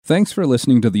Thanks for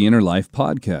listening to the Inner Life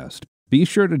Podcast. Be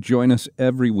sure to join us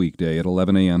every weekday at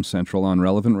 11 a.m. Central on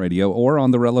Relevant Radio or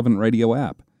on the Relevant Radio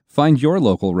app. Find your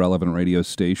local Relevant Radio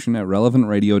station at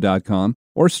relevantradio.com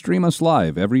or stream us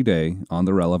live every day on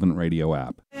the Relevant Radio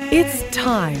app. It's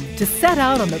time to set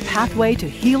out on the pathway to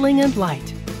healing and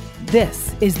light.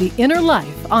 This is The Inner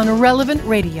Life on Relevant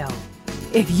Radio.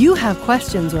 If you have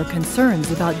questions or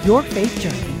concerns about your faith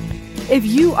journey, if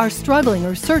you are struggling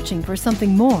or searching for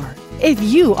something more, if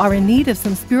you are in need of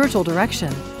some spiritual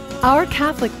direction, our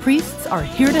Catholic priests are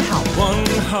here to help. One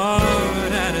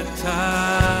heart at a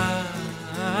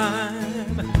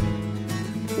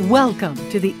time. Welcome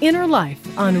to The Inner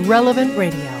Life on Relevant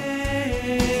Radio.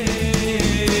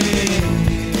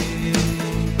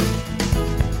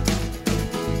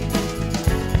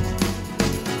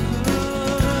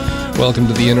 Welcome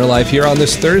to The Inner Life here on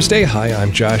this Thursday. Hi,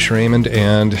 I'm Josh Raymond,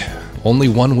 and only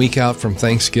 1 week out from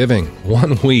Thanksgiving.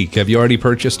 1 week. Have you already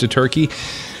purchased a turkey?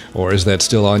 Or is that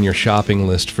still on your shopping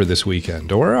list for this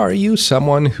weekend? Or are you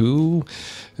someone who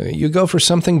you go for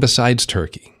something besides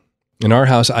turkey? In our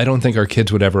house, I don't think our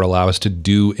kids would ever allow us to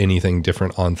do anything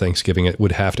different on Thanksgiving. It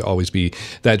would have to always be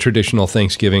that traditional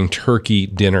Thanksgiving turkey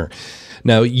dinner.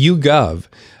 Now, YouGov,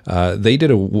 they did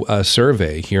a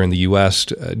survey here in the U.S.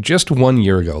 Just 1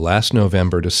 year ago, last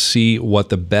November, to see what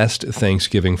the best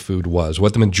Thanksgiving food was,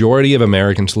 what the majority of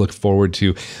Americans look forward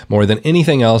to more than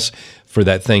anything else for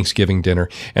that Thanksgiving dinner.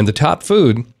 And the top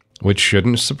food, which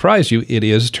shouldn't surprise you, it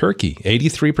is turkey.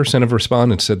 83% of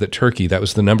respondents said that turkey, that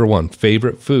was the number one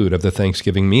favorite food of the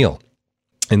Thanksgiving meal.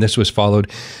 And this was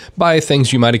followed by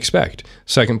things you might expect.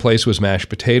 Second place was mashed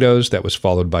potatoes. That was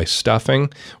followed by stuffing,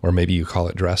 or maybe you call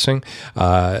it dressing.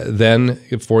 Then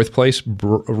fourth place,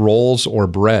 rolls or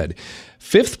bread.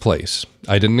 Fifth place,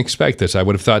 I didn't expect this. I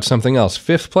would have thought something else.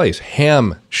 Fifth place,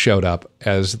 ham showed up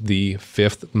as the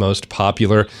fifth most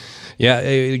popular.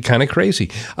 Yeah, kind of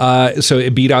crazy. So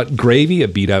it beat out gravy.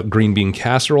 It beat out green bean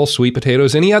casserole, sweet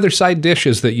potatoes, any other side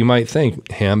dishes that you might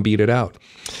think. Ham beat it out.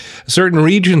 Certain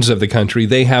regions of the country,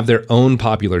 they have their own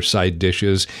popular side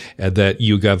dishes that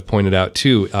YouGov pointed out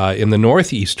too. In the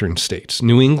northeastern states,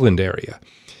 New England area,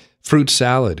 fruit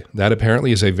salad, that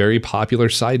apparently is a very popular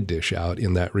side dish out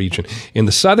in that region. In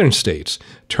the southern states,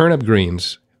 turnip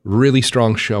greens, really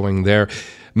strong showing there.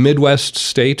 Midwest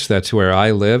states, that's where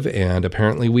I live, and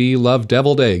apparently we love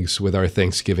deviled eggs with our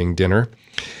Thanksgiving dinner.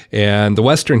 And the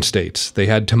western states, they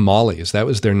had tamales. That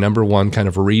was their number one kind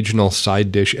of regional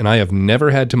side dish. And I have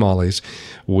never had tamales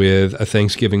with a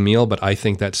Thanksgiving meal, but I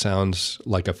think that sounds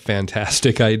like a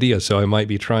fantastic idea, so I might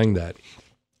be trying that.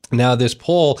 Now, this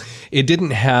poll, it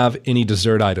didn't have any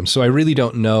dessert items, so I really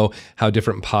don't know how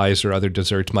different pies or other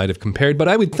desserts might have compared, but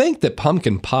I would think that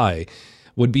pumpkin pie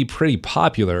would be pretty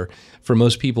popular for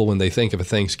most people when they think of a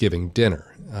Thanksgiving dinner.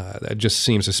 That just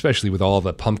seems, especially with all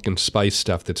the pumpkin spice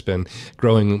stuff that's been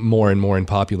growing more and more in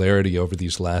popularity over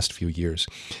these last few years.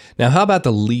 Now, how about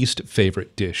the least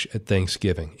favorite dish at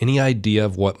Thanksgiving? Any idea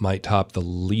of what might top the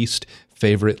least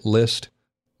favorite list?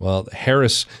 Well,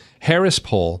 Harris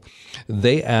poll,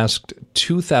 they asked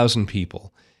 2,000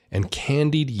 people, and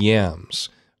candied yams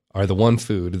are the one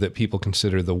food that people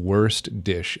consider the worst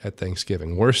dish at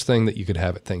Thanksgiving, worst thing that you could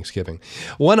have at Thanksgiving.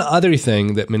 One other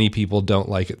thing that many people don't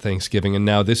like at Thanksgiving, and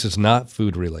now this is not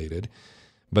food related,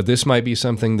 but this might be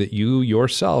something that you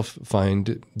yourself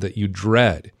find that you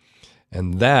dread,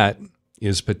 and that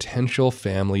is potential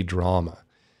family drama.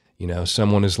 You know,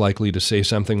 someone is likely to say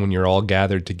something when you're all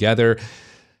gathered together.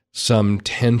 Some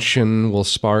tension will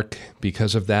spark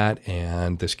because of that,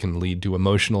 and this can lead to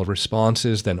emotional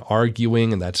responses, then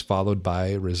arguing, and that's followed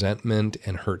by resentment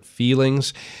and hurt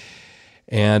feelings.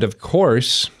 And of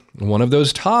course, one of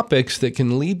those topics that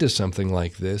can lead to something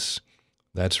like this,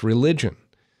 that's religion.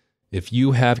 If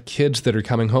you have kids that are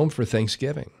coming home for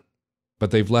Thanksgiving,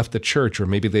 but they've left the church, or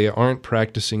maybe they aren't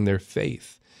practicing their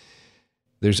faith,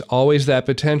 there's always that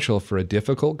potential for a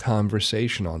difficult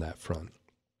conversation on that front.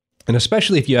 And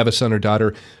especially if you have a son or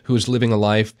daughter who is living a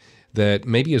life that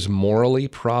maybe is morally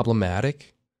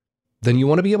problematic, then you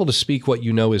want to be able to speak what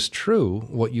you know is true,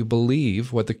 what you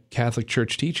believe, what the Catholic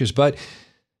Church teaches, but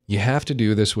you have to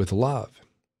do this with love.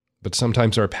 But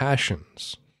sometimes our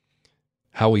passions,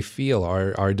 how we feel,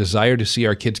 our desire to see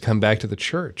our kids come back to the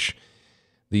church,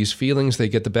 these feelings, they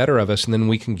get the better of us, and then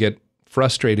we can get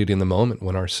frustrated in the moment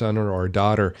when our son or our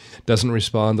daughter doesn't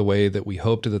respond the way that we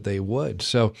hoped that they would.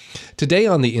 So today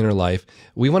on The Inner Life,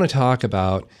 we want to talk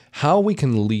about how we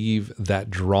can leave that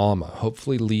drama,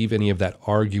 hopefully leave any of that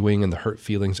arguing and the hurt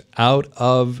feelings out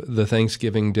of the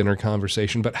Thanksgiving dinner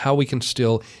conversation, but how we can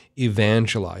still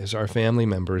evangelize our family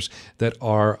members that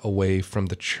are away from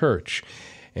the church.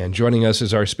 And joining us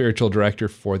is our spiritual director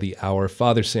for the hour.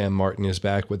 Father Sam Martin is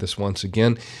back with us once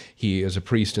again. He is a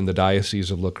priest in the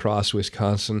Diocese of La Crosse,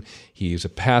 Wisconsin. He's a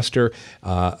pastor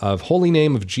of Holy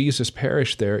Name of Jesus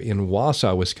Parish there in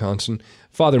Wausau, Wisconsin.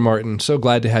 Father Martin, so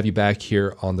glad to have you back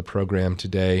here on the program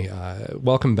today.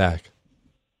 Welcome back.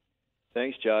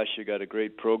 Thanks, Josh. You got a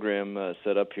great program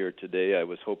set up here today. I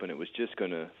was hoping it was just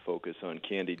going to focus on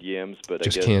candied yams, but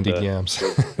just I guess candied yams.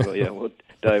 Well, yeah, we'll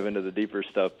dive into the deeper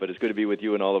stuff. But it's good to be with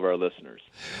you and all of our listeners.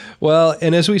 Well,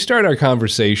 and as we start our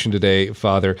conversation today,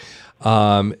 Father,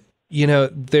 in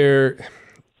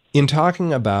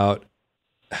talking about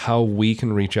how we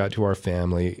can reach out to our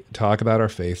family, talk about our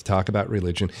faith, talk about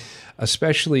religion,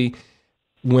 especially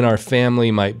when our family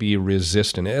might be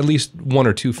resistant, at least one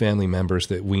or two family members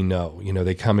that we know,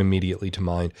 they come immediately to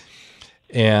mind.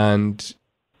 And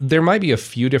there might be a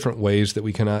few different ways that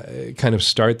we can kind of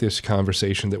start this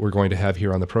conversation that we're going to have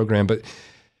here on the program. But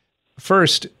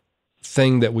first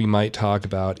thing that we might talk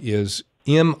about is,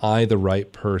 am I the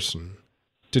right person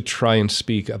to try and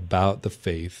speak about the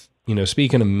faith,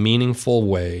 speak in a meaningful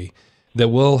way that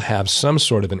will have some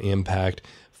sort of an impact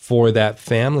for that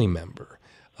family member?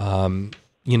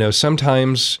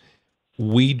 Sometimes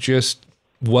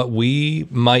what we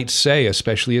might say,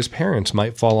 especially as parents,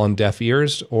 might fall on deaf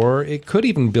ears, or it could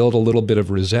even build a little bit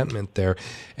of resentment there.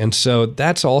 And so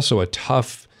that's also a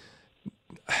tough,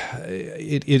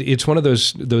 it's one of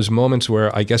those moments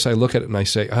where I guess I look at it and I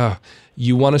say,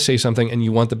 you want to say something and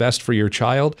you want the best for your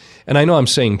child. And I know I'm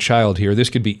saying child here. This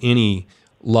could be any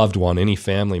loved one, any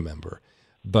family member.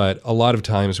 But a lot of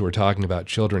times we're talking about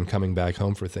children coming back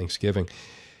home for Thanksgiving.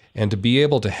 And to be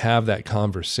able to have that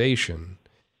conversation,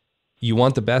 you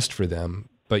want the best for them,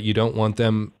 but you don't want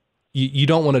them, you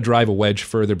don't want to drive a wedge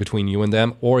further between you and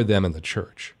them or them and the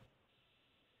church.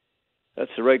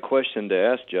 That's the right question to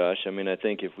ask, Josh. I mean, I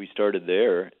think if we started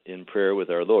there in prayer with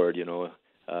our Lord,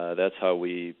 that's how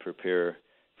we prepare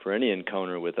for any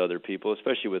encounter with other people,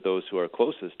 especially with those who are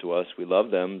closest to us. We love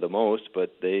them the most,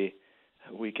 but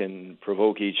we can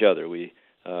provoke each other.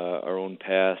 Our own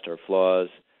past, our flaws,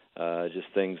 just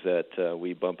things that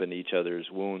we bump into each other's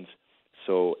wounds.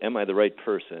 So am I the right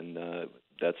person?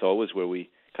 That's always where we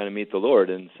kind of meet the Lord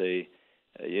and say,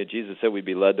 Jesus said we'd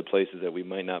be led to places that we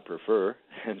might not prefer.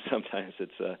 And sometimes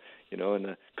it's, in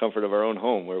the comfort of our own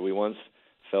home where we once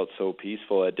felt so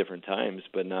peaceful at different times,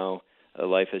 but now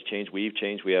life has changed. We've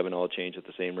changed. We haven't all changed at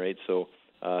the same rate. So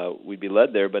we'd be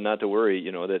led there, but not to worry,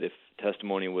 that if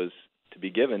testimony was to be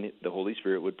given, the Holy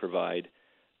Spirit would provide.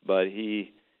 But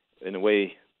He, in a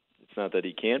way, it's not that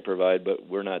He can't provide, but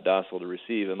we're not docile to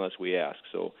receive unless we ask.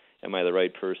 So am I the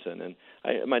right person? And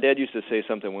my dad used to say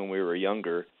something when we were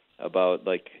younger about,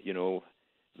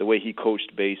 the way he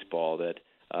coached baseball, that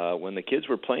when the kids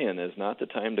were playing is not the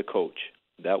time to coach.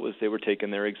 They were taking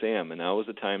their exam, and now was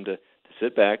the time to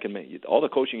sit back and all the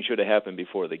coaching should have happened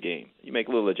before the game. You make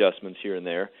little adjustments here and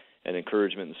there and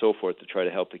encouragement and so forth to try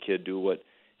to help the kid do what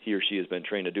he or she has been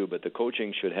trained to do, but the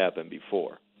coaching should happen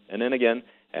before. And then again,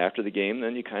 after the game,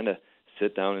 then you kind of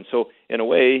sit down. And so in a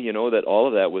way, that all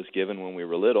of that was given when we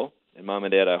were little. And Mom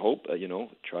and Dad, I hope,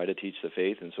 try to teach the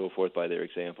faith and so forth by their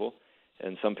example.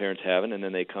 And some parents haven't, and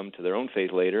then they come to their own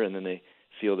faith later, and then they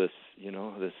feel this,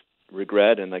 this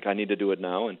regret and I need to do it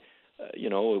now. And,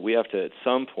 we have to at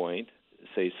some point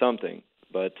say something.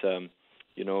 But,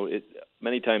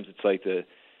 many times it's like the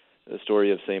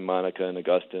story of St. Monica and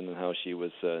Augustine and how she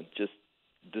was just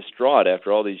distraught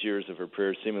after all these years of her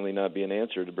prayers seemingly not being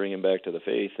answered to bring him back to the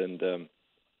faith. And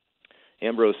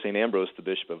St. Ambrose, the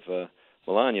Bishop of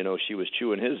Milan, she was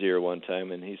chewing his ear one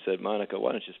time, and he said, Monica,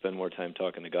 why don't you spend more time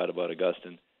talking to God about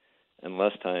Augustine and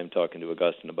less time talking to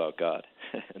Augustine about God?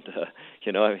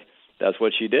 And, that's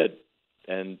what she did.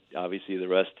 And obviously the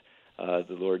rest, the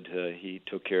Lord, He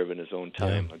took care of in His own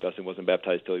time. Yeah. Augustine wasn't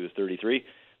baptized till he was 33,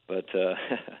 but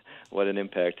what an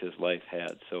impact his life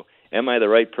had. So am I the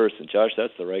right person? Josh,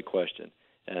 that's the right question.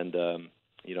 And,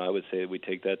 I would say we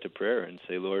take that to prayer and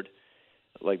say, Lord,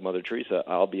 like Mother Teresa,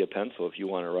 I'll be a pencil if you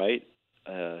want to write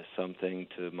something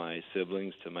to my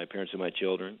siblings, to my parents, to my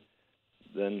children,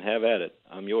 then have at it.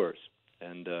 I'm yours.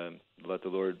 And let the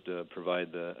Lord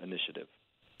provide the initiative.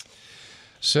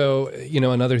 So,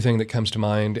 another thing that comes to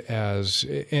mind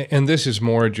and this is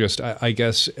more just, I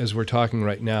guess, as we're talking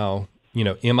right now,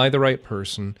 am I the right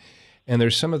person? And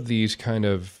there's some of these kind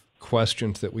of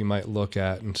questions that we might look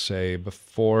at and say,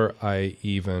 before I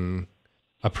even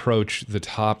approach the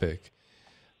topic,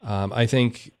 I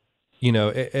think,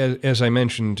 as I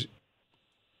mentioned,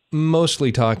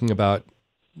 mostly talking about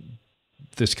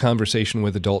this conversation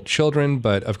with adult children,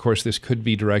 but of course this could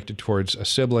be directed towards a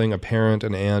sibling, a parent,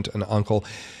 an aunt, an uncle.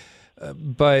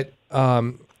 But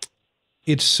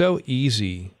it's so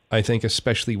easy, I think,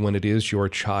 especially when it is your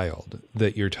child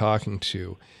that you're talking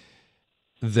to,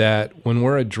 that when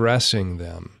we're addressing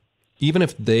them, even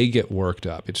if they get worked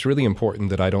up, it's really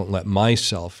important that I don't let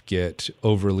myself get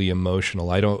overly emotional.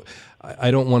 I don't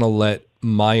want to let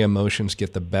my emotions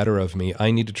get the better of me. I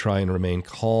need to try and remain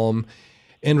calm.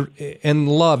 And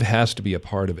love has to be a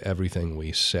part of everything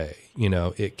we say.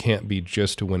 It can't be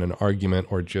just to win an argument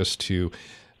or just to,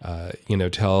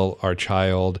 tell our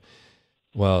child,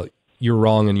 well, you're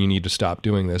wrong and you need to stop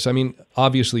doing this. I mean,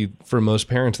 obviously, for most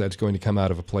parents, that's going to come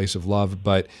out of a place of love,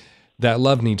 but that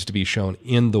love needs to be shown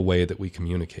in the way that we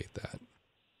communicate that.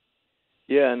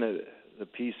 Yeah, and the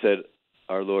peace that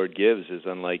our Lord gives is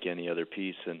unlike any other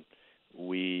peace, and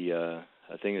a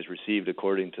thing is received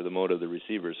according to the mode of the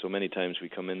receiver. So many times we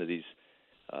come into these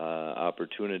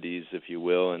opportunities, if you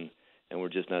will, and we're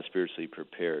just not spiritually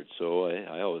prepared. So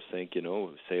I always think,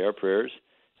 say our prayers,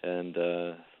 and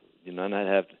not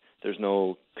have. There's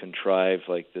no contrived,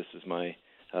 like, this is my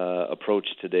approach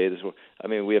today.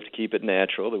 We have to keep it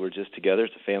natural, that we're just together.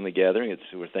 It's a family gathering.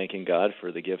 We're thanking God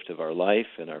for the gift of our life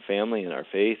and our family and our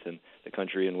faith and the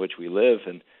country in which we live.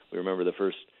 And we remember the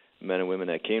first men and women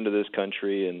that came to this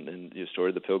country and you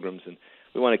stored the pilgrims. And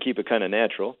we want to keep it kind of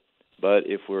natural. But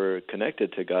if we're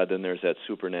connected to God, then there's that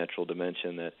supernatural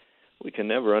dimension that we can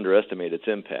never underestimate its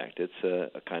impact. It's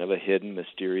a kind of a hidden,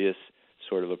 mysterious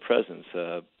sort of a presence.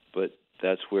 But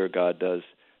that's where God does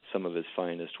some of his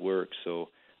finest work. So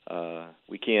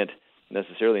we can't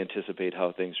necessarily anticipate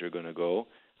how things are going to go.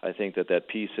 I think that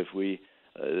peace, if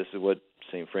this is what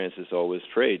St. Francis always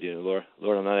prayed, Lord,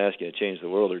 I'm not asking you to change the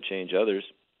world or change others.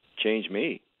 Change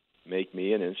me. Make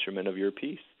me an instrument of your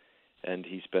peace. And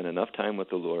he spent enough time with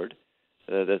the Lord.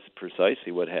 That's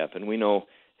precisely what happened. We know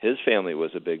his family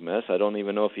was a big mess. I don't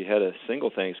even know if he had a single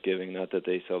Thanksgiving, not that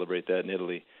they celebrate that in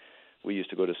Italy. We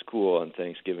used to go to school on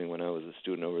Thanksgiving when I was a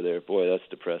student over there. Boy, that's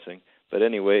depressing. But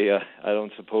anyway, I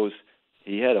don't suppose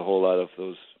he had a whole lot of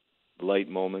those light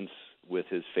moments with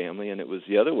his family, and it was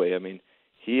the other way. I mean,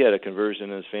 he had a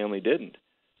conversion and his family didn't.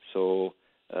 So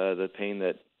the pain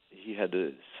that he had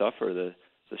to suffer, the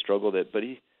struggle but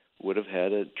he would have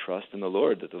had a trust in the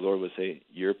Lord, that the Lord would say,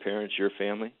 your parents, your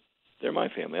family, they're my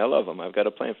family. I love them. I've got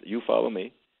a plan for you. Follow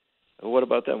me. What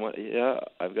about them? Yeah,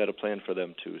 I've got a plan for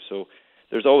them too. So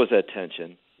there's always that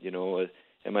tension,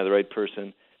 am I the right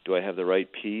person? Do I have the right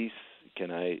peace? Can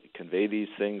I convey these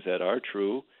things that are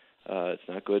true? It's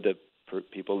not good that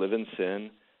people live in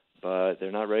sin, but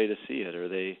they're not ready to see it, or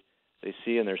they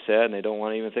see and they're sad and they don't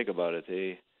want to even think about it.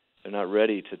 They're not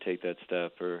ready to take that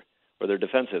step, or they're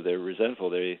defensive, they're resentful.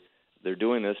 They're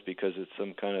doing this because it's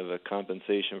some kind of a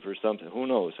compensation for something. Who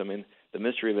knows? I mean, the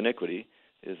mystery of iniquity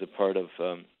is a part of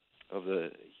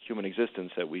the human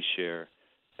existence that we share.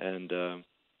 And I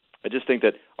just think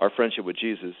that our friendship with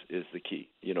Jesus is the key.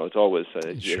 It's always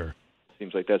sure. It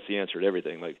seems like that's the answer to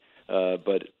everything.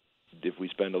 But if we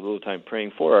spend a little time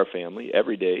praying for our family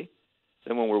every day,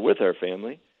 then when we're with our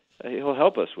family, he'll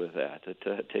help us with that.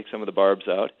 To take some of the barbs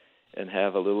out and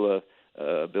have a little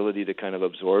ability to kind of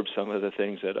absorb some of the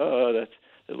things that that's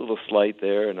a little slight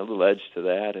there and a little edge to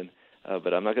that. And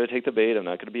but I'm not going to take the bait. I'm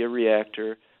not going to be a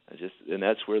reactor. And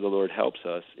that's where the Lord helps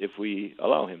us if we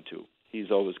allow him to. He's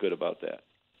always good about that.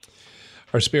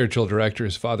 Our spiritual director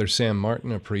is Father Sam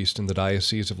Martin, a priest in the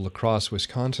Diocese of La Crosse,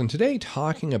 Wisconsin, today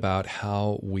talking about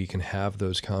how we can have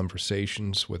those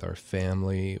conversations with our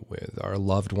family, with our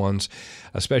loved ones,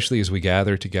 especially as we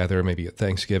gather together, maybe at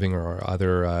Thanksgiving or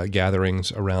other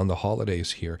gatherings around the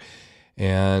holidays here,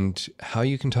 and how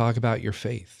you can talk about your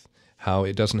faith, how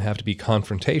it doesn't have to be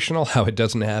confrontational, how it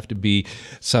doesn't have to be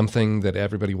something that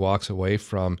everybody walks away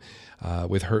from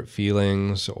with hurt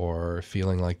feelings or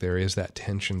feeling like there is that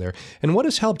tension there. And what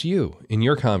has helped you in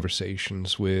your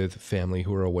conversations with family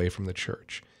who are away from the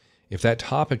church? If that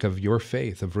topic of your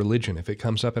faith, of religion, if it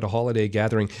comes up at a holiday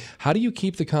gathering, how do you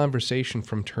keep the conversation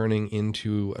from turning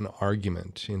into an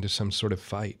argument, into some sort of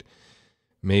fight?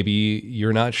 Maybe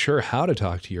you're not sure how to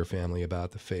talk to your family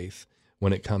about the faith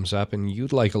when it comes up, and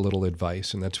you'd like a little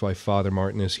advice, and that's why Father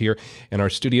Martin is here. And our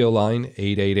studio line,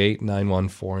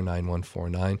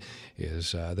 888-914-9149,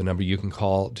 is the number you can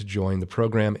call to join the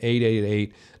program,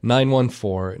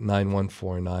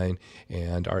 888-914-9149,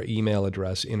 and our email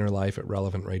address,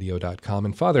 innerlife@relevantradio.com.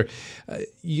 And Father,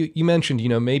 you mentioned,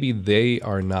 maybe they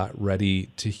are not ready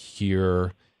to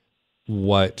hear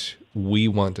what we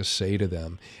want to say to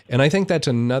them. And I think that's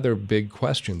another big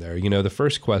question there. The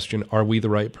first question, are we the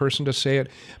right person to say it?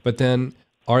 But then,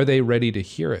 are they ready to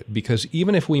hear it? Because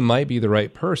even if we might be the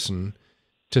right person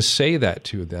to say that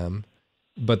to them,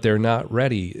 but they're not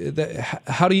ready,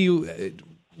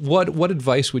 What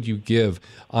advice would you give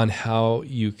on how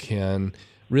you can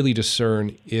really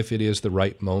discern if it is the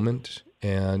right moment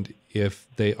and if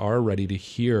they are ready to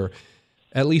hear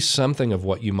at least something of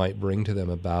what you might bring to them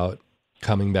about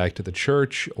coming back to the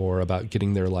church or about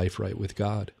getting their life right with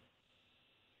God?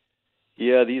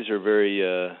 Yeah, these are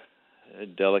very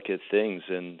delicate things,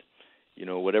 and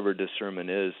whatever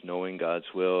discernment is, knowing God's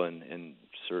will and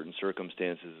certain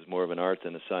circumstances is more of an art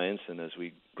than a science. And as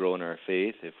we grow in our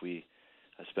faith, if we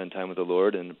spend time with the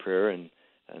Lord in prayer and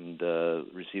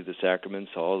receive the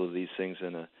sacraments, all of these things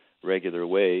in a regular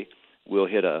way, we'll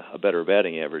hit a better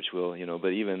batting average. But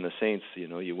even the saints,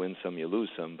 you win some, you lose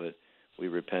some, but we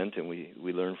repent and we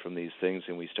learn from these things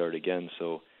and we start again.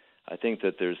 So I think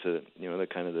that there's the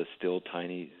kind of the still,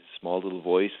 tiny, small little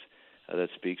voice that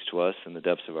speaks to us in the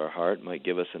depths of our heart, might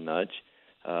give us a nudge.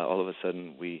 All of a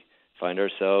sudden we find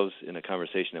ourselves in a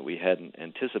conversation that we hadn't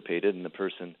anticipated, and the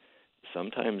person,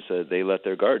 sometimes they let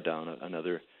their guard down,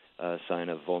 another sign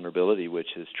of vulnerability,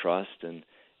 which is trust, and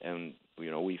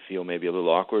we feel maybe a little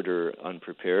awkward or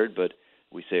unprepared, but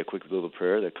we say a quick little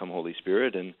prayer that, "Come, Holy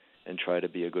Spirit," and try to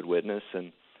be a good witness.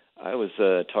 And I was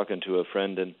talking to a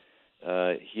friend, and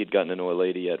he had gotten to know a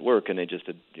lady at work, and they just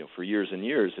had, for years and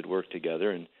years had worked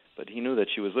together, but he knew that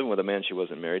she was living with a man she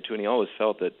wasn't married to, and he always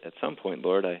felt that at some point,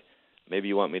 "Lord, maybe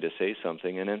you want me to say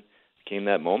something." And then came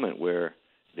that moment where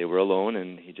they were alone,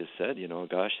 and he just said,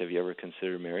 "Gosh, have you ever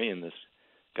considered marrying this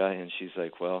guy?" And she's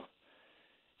like, "Well,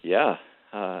 yeah."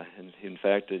 And in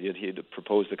fact, he had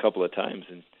proposed a couple of times,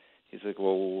 and he's like,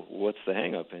 "Well, what's the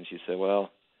hang-up?" And she said,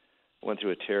 "Well, I went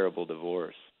through a terrible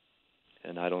divorce,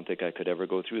 and I don't think I could ever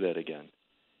go through that again."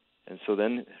 And so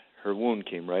then her wound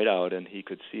came right out, and he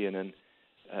could see, and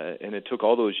it took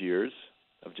all those years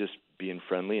of just being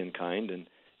friendly and kind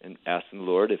and asking the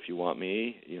Lord, "If you want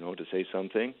me, to say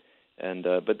something." And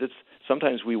but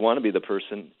sometimes we want to be the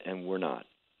person, and we're not.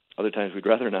 Other times we'd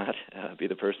rather not be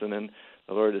the person, and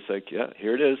the Lord is like, "Yeah,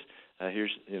 here it is.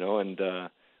 Here's," and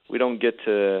we don't get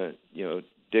to,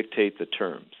 dictate the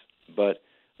terms, but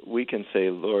we can say,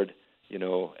 "Lord,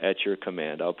 at your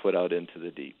command, I'll put out into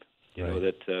the deep."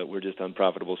 That we're just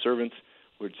unprofitable servants.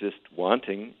 We're just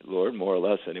wanting, Lord, more or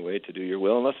less anyway, to do your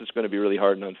will. Unless it's going to be really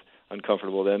hard and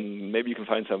uncomfortable, then maybe you can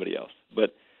find somebody else.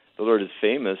 But the Lord is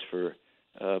famous for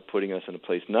putting us in a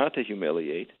place not to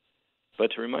humiliate,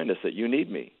 but to remind us that you need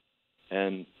me.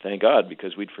 And thank God,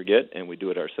 because we'd forget and we'd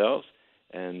do it ourselves,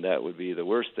 and that would be the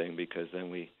worst thing, because then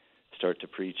we start to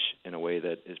preach in a way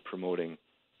that is promoting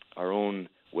our own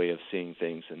way of seeing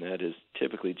things, and that is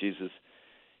typically Jesus.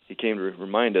 He came to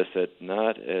remind us that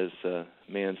not as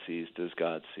man sees does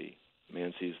God see.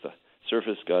 Man sees the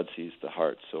surface, God sees the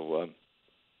heart. So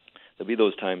there'll be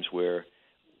those times where,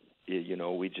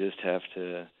 we just have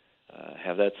to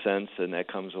have that sense, and that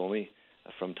comes only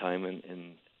from time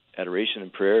in adoration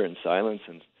and prayer and silence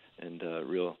and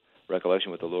real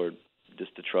recollection with the Lord,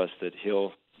 just to trust that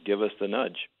He'll give us the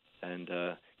nudge and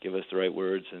give us the right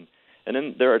words. And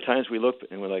then there are times we look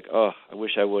and we're like, "Oh, I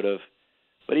wish I would have."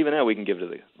 But even that we can give to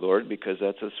the Lord, because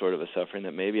that's a sort of a suffering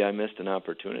that maybe I missed an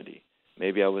opportunity.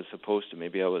 Maybe I was supposed to.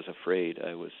 Maybe I was afraid.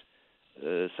 I was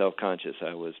self-conscious.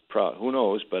 I was proud. Who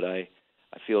knows? But I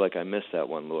feel like I missed that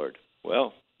one, Lord.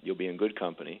 Well, you'll be in good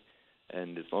company.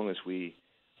 And as long as we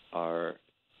are,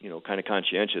 kind of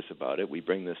conscientious about it, we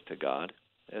bring this to God.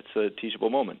 That's a teachable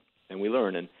moment, and we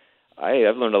learn. And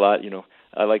I've learned a lot.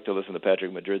 I like to listen to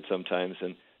Patrick Madrid sometimes,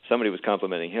 and somebody was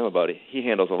complimenting him about it. He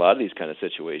handles a lot of these kind of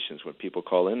situations when people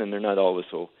call in, and they're not always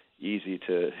so easy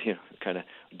to kind of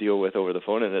deal with over the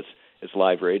phone, and it's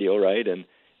live radio, right? And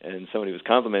somebody was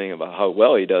complimenting him about how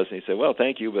well he does, and he said, "Well,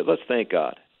 thank you, but let's thank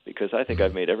God, because I think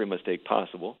I've made every mistake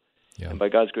possible, and by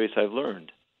God's grace I've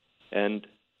learned." And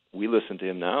we listen to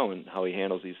him now and how he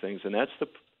handles these things, and that's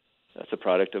a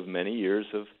product of many years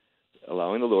of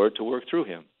allowing the Lord to work through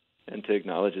him and to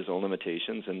acknowledge his own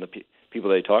limitations, and the people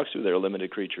that he talks to, they're limited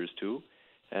creatures too.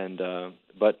 And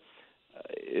but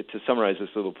to summarize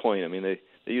this little point, I mean, they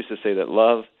used to say that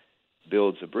love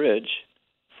builds a bridge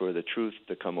for the truth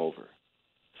to come over.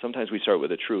 Sometimes we start with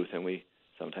the truth, and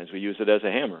sometimes we use it as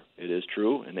a hammer. It is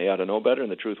true, and they ought to know better,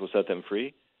 and the truth will set them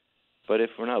free. But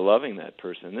if we're not loving that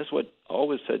person, and this is what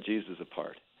always set Jesus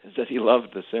apart, is that he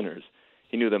loved the sinners.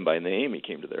 He knew them by name. He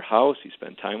came to their house. He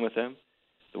spent time with them.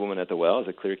 The woman at the well is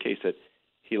a clear case that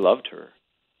he loved her.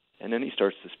 And then he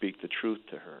starts to speak the truth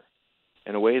to her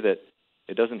in a way that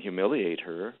it doesn't humiliate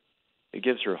her. It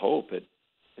gives her hope. It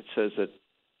says that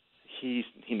he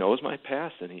knows my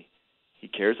past, and he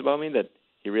cares about me, that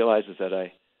he realizes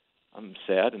that I'm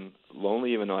sad and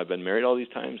lonely even though I've been married all these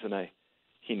times, and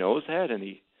he knows that.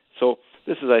 So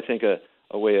this is, I think,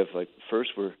 a way of, like,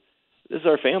 first this is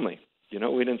our family.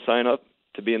 We didn't sign up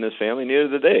to be in this family, neither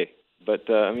did they. But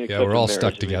we're all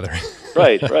stuck together.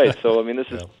 Right. So this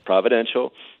is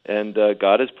providential, and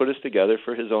God has put us together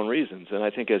for His own reasons. And I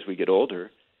think as we get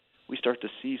older, we start to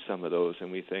see some of those,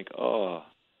 and we think, oh,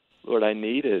 Lord, I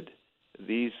needed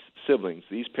these siblings,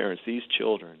 these parents, these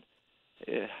children.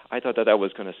 I thought that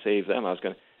was going to save them.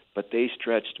 But they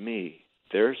stretched me.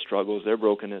 Their struggles, their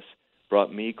brokenness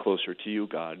brought me closer to you,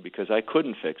 God, because I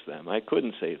couldn't fix them. I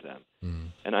couldn't save them.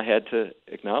 And I had to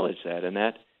acknowledge that. And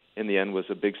that, in the end, was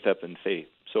a big step in faith.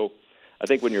 So I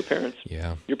think when your parents,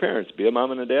 be a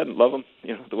mom and a dad and love them,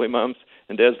 the way moms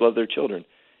and dads love their children.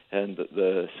 And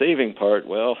the saving part,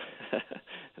 well,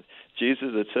 Jesus,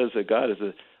 it says that God is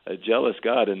a jealous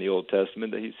God in the Old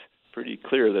Testament. He's pretty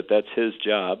clear that that's His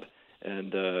job,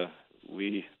 and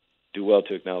we do well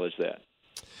to acknowledge that.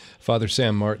 Father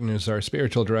Sam Martin is our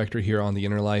spiritual director here on The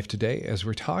Inner Life today, as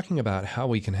we're talking about how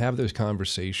we can have those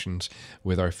conversations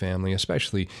with our family,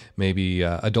 especially maybe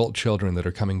adult children that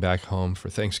are coming back home for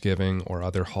Thanksgiving or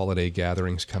other holiday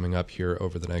gatherings coming up here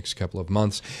over the next couple of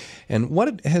months. And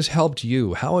what has helped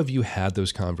you? How have you had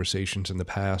those conversations in the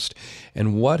past?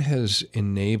 And what has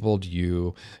enabled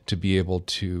you to be able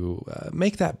to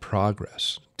make that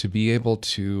progress, to be able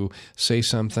to say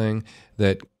something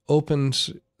that opens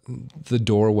the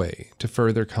doorway to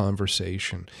further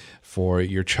conversation for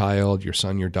your child, your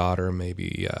son, your daughter,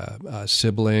 maybe a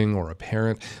sibling or a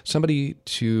parent, somebody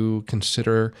to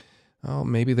consider,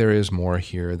 maybe there is more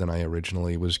here than I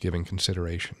originally was giving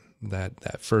consideration,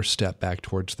 that first step back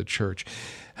towards the church.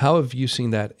 How have you seen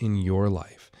that in your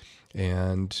life?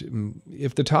 And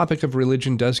if the topic of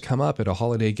religion does come up at a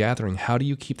holiday gathering, how do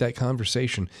you keep that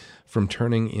conversation from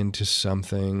turning into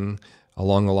something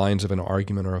along the lines of an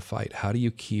argument or a fight? How do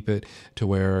you keep it to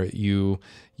where you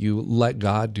let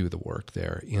God do the work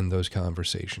there in those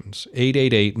conversations?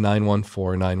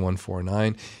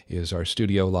 888-914-9149 is our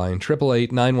studio line,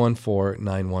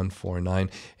 888-914-9149,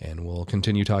 and we'll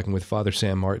continue talking with Father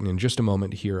Sam Martin in just a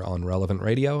moment here on Relevant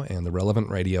Radio and the Relevant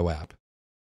Radio app.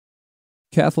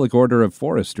 Catholic Order of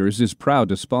Foresters is proud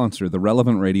to sponsor the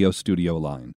Relevant Radio studio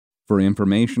line. For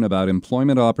information about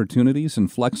employment opportunities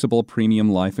and flexible premium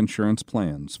life insurance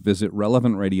plans, visit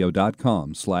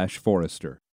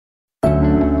relevantradio.com/Forester.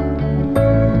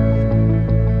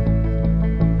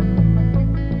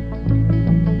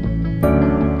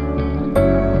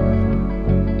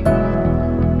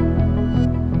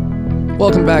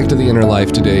 Welcome back to The Inner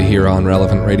Life today here on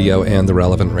Relevant Radio and the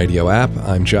Relevant Radio app.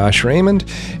 I'm Josh Raymond,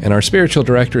 and our spiritual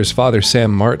director is Father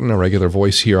Sam Martin, a regular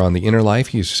voice here on The Inner Life.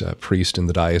 He's a priest in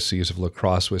the Diocese of La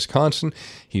Crosse, Wisconsin.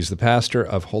 He's the pastor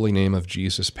of Holy Name of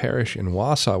Jesus Parish in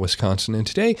Wausau, Wisconsin. And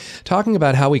today, talking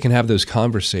about how we can have those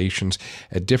conversations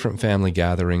at different family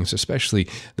gatherings, especially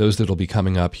those that will be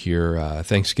coming up here,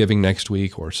 Thanksgiving next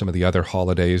week or some of the other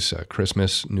holidays,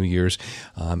 Christmas, New Year's.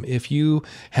 If you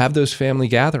have those family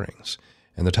gatherings,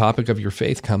 and the topic of your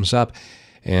faith comes up,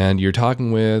 and you're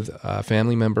talking with a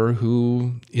family member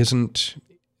who isn't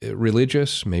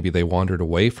religious, maybe they wandered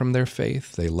away from their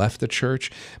faith, they left the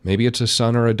church, maybe it's a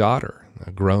son or a daughter,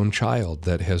 a grown child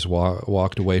that has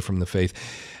walked away from the faith.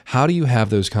 How do you have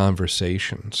those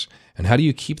conversations? And how do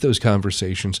you keep those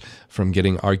conversations from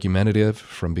getting argumentative,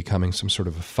 from becoming some sort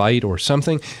of a fight or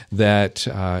something that,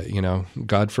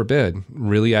 God forbid,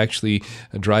 really actually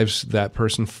drives that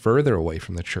person further away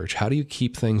from the church? How do you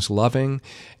keep things loving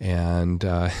and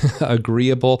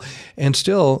agreeable and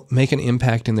still make an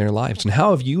impact in their lives? And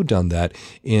how have you done that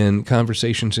in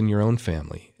conversations in your own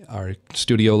family? Our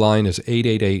studio line is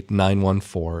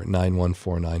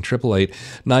 888-914-9149,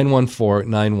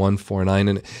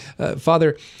 888-914-9149. And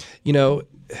Father,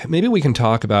 maybe we can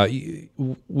talk about,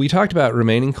 we talked about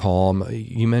remaining calm.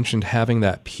 You mentioned having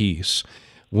that peace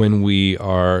when we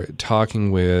are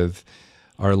talking with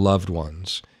our loved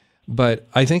ones. But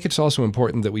I think it's also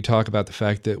important that we talk about the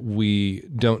fact that we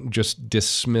don't just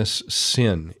dismiss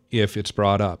sin if it's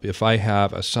brought up. If I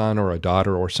have a son or a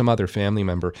daughter or some other family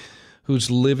member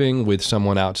who's living with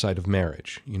someone outside of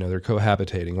marriage, they're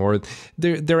cohabitating, or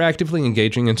they're actively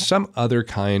engaging in some other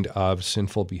kind of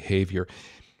sinful behavior,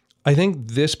 I think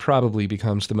this probably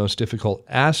becomes the most difficult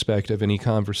aspect of any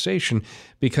conversation,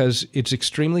 because it's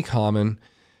extremely common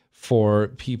for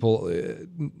people,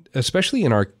 especially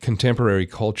in our contemporary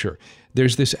culture,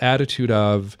 there's this attitude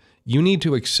of, you need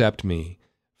to accept me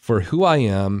for who I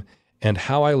am and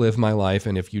how I live my life,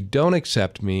 and if you don't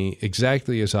accept me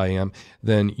exactly as I am,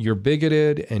 then you're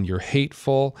bigoted and you're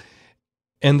hateful.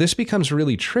 And this becomes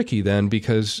really tricky then,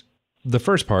 because the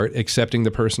first part, accepting the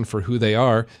person for who they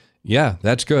are, yeah,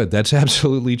 that's good. That's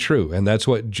absolutely true. And that's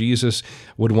what Jesus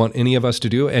would want any of us to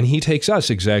do. And he takes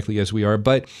us exactly as we are.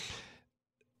 But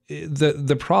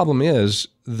the problem is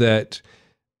that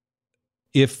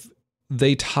if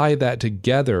they tie that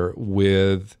together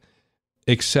with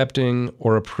accepting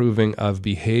or approving of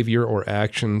behavior or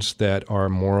actions that are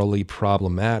morally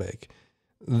problematic,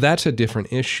 that's a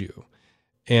different issue.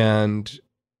 And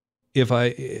if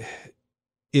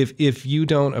you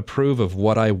don't approve of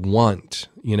what I want,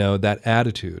 that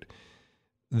attitude,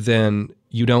 then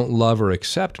you don't love or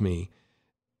accept me.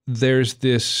 There's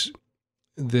this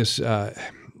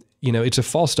it's a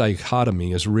false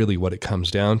dichotomy is really what it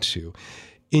comes down to.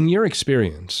 In your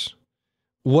experience,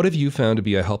 what have you found to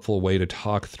be a helpful way to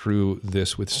talk through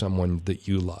this with someone that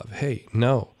you love? Hey,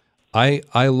 no, I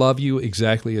love you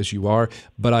exactly as you are,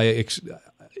 but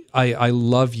I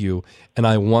love you, and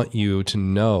I want you to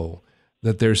know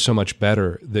that there's so much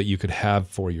better that you could have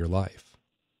for your life.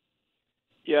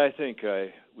 Yeah, I think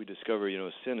we discover,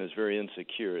 sin is very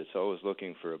insecure. It's always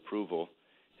looking for approval,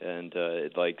 and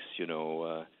it likes,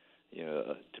 to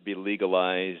be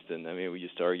legalized. And I mean, we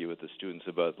used to argue with the students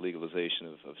about legalization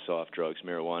of soft drugs,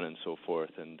 marijuana, and so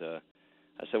forth. And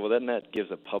I said, well, then that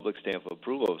gives a public stamp of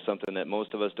approval of something that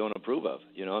most of us don't approve of.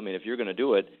 If you're going to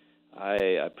do it,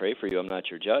 I pray for you. I'm not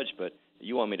your judge, but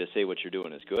you want me to say what you're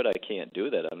doing is good. I can't do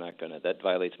that. I'm not going to. That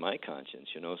violates my conscience,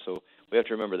 So we have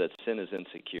to remember that sin is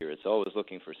insecure. It's always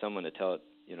looking for someone to tell it,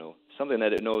 something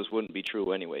that it knows wouldn't be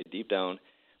true anyway. Deep down,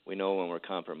 we know when we're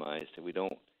compromised. We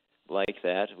don't like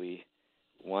that. We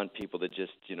want people to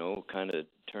just, kind of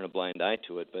turn a blind eye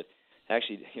to it. But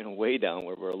actually, way down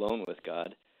where we're alone with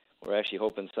God, we're actually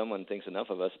hoping someone thinks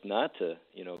enough of us not to,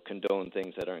 condone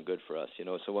things that aren't good for us.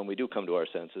 So when we do come to our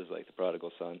senses, like the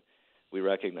prodigal son, we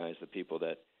recognize the people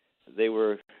that they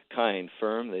were kind,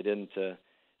 firm. They didn't,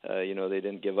 they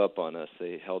didn't give up on us.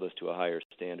 They held us to a higher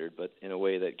standard, but in a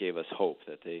way that gave us hope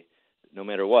that they, no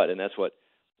matter what, and that's what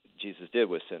Jesus did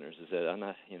with sinners, is that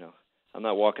I'm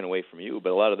not walking away from you,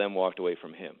 but a lot of them walked away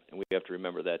from him. And we have to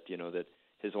remember that, that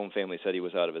his own family said he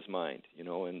was out of his mind,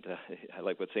 and I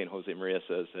like what St. Jose Maria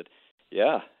says, that,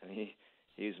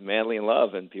 he's madly in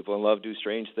love, and people in love do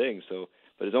strange things. So,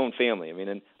 but his own family, and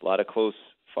a lot of close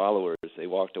followers, they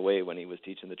walked away when he was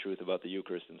teaching the truth about the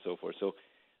Eucharist and so forth. So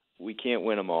we can't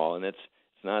win them all, and it's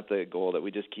not the goal that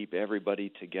we just keep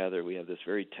everybody together. We have this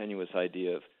very tenuous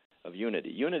idea of unity.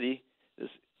 Unity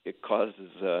it causes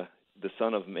the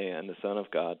Son of Man, the Son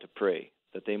of God, to pray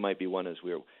that they might be one as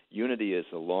we are. Unity is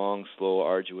a long, slow,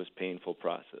 arduous, painful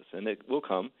process, and it will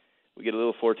come. We get a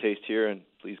little foretaste here, and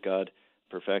please God,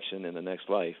 perfection in the next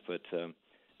life. But to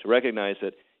recognize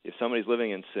that if somebody's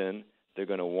living in sin, they're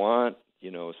going to want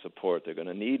support. They're going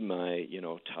to need my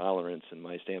tolerance and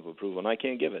my stamp of approval, and I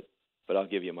can't give it. But I'll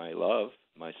give you my love,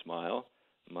 my smile,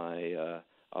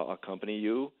 I'll accompany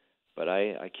you. But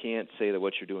I can't say that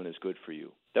what you're doing is good for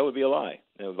you. That would be a lie.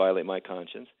 That would violate my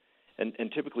conscience.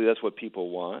 And typically that's what people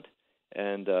want.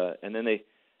 And then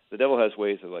the devil has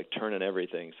ways of like turning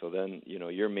everything. So then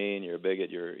you're mean, you're a bigot,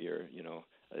 you're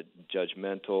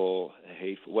judgmental,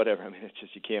 hateful, whatever. It's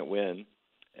just you can't win.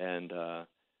 And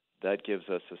that gives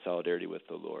us a solidarity with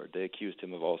the Lord. They accused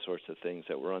him of all sorts of things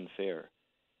that were unfair,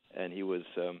 and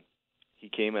he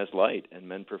came as light, and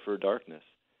men prefer darkness.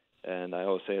 And I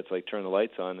always say it's like turn the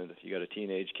lights on, and if you got a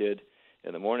teenage kid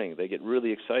in the morning, they get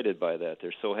really excited by that.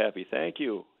 They're so happy. Thank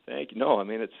you. No,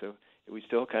 we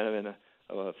still kind of in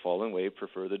a fallen way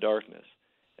prefer the darkness,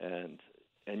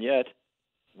 and yet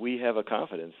we have a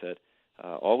confidence that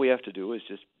all we have to do is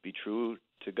just be true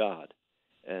to God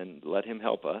and let Him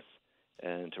help us,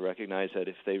 and to recognize that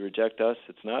if they reject us,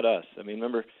 it's not us.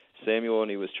 Remember Samuel when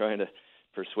he was trying to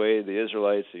persuade the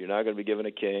Israelites that you're not going to be given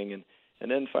a king,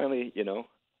 and then finally,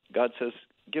 God says,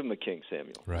 give him a king,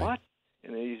 Samuel. Right. What?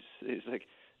 And he's like,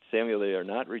 Samuel, they are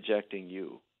not rejecting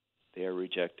you. They are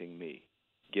rejecting me.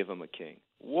 Give him a king.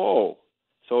 Whoa.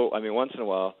 So, once in a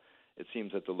while, it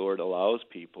seems that the Lord allows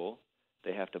people,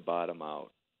 they have to bottom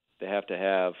out. They have to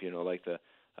have, like the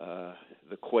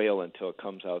quail until it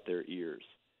comes out their ears.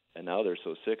 And now they're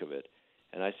so sick of it.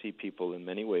 And I see people in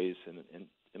many ways, and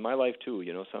in my life too,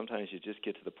 sometimes you just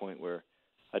get to the point where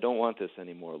I don't want this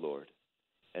anymore, Lord.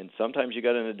 And sometimes you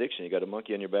got an addiction. You got a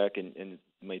monkey on your back, and it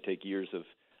may take years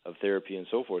of therapy and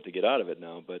so forth to get out of it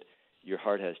now, but your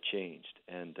heart has changed.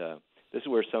 And this is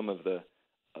where some of the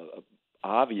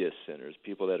obvious sinners,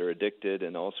 people that are addicted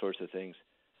and all sorts of things,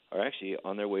 are actually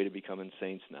on their way to becoming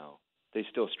saints now. They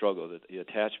still struggle. The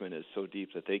attachment is so deep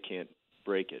that they can't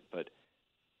break it, but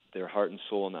their heart and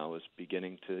soul now is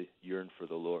beginning to yearn for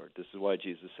the Lord. This is why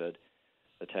Jesus said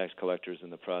the tax collectors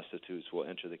and the prostitutes will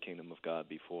enter the kingdom of God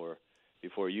before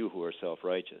you who are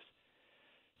self-righteous.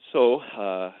 So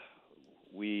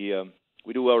we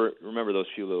do well remember those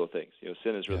few little things.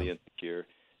 Sin is really insecure.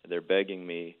 They're begging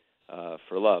me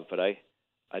for love, but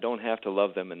I don't have to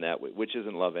love them in that way, which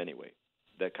isn't love anyway.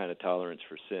 that kind of tolerance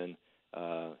for sin.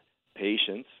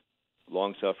 Patience,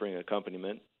 long-suffering,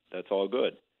 accompaniment, that's all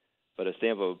good. But a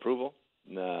stamp of approval,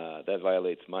 nah, that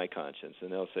violates my conscience. And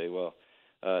they'll say, well,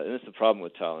 and this is the problem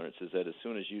with tolerance, is that as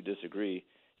soon as you disagree,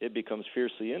 it becomes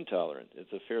fiercely intolerant.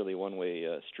 It's a fairly one-way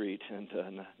street, and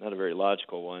not a very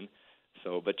logical one.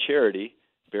 So, but charity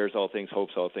bears all things,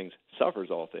 hopes all things,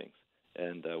 suffers all things,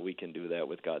 and we can do that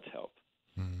with God's help.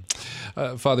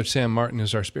 Father Sam Martin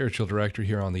is our spiritual director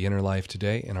here on The Inner Life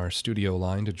today. In our studio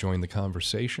line to join the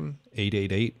conversation,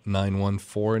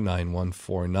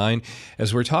 888-914-9149,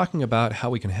 as we're talking about how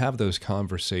we can have those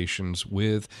conversations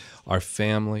with our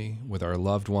family, with our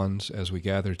loved ones, as we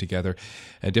gather together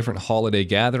at different holiday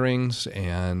gatherings,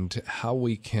 and how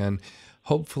we can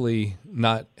hopefully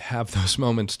not have those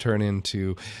moments turn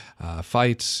into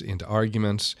fights, into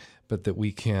arguments, but that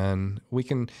we can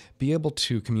be able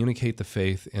to communicate the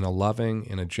faith in a loving,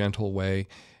 in a gentle way,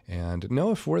 and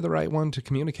know if we're the right one to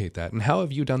communicate that. And how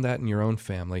have you done that in your own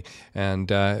family?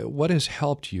 And what has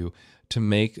helped you to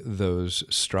make those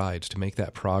strides, to make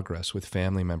that progress with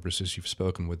family members as you've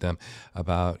spoken with them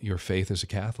about your faith as a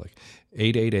Catholic?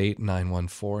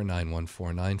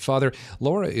 888-914-9149. Father,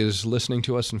 Laura is listening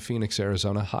to us in Phoenix,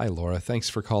 Arizona. Hi, Laura. Thanks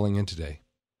for calling in today.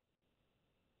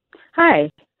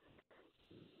 Hi.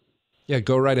 Yeah,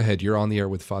 go right ahead. You're on the air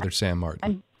with Father Sam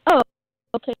Martin.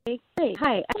 Okay, great.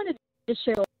 Hi. I wanted to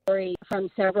share a story from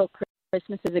several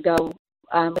Christmases ago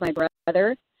with my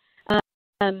brother.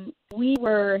 We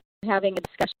were having a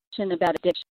discussion about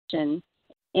addiction,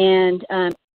 and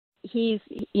he's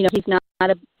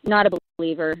not a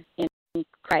believer in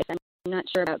Christ. I'm not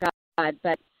sure about God,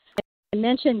 but I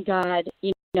mentioned God,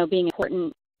 being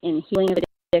important in healing of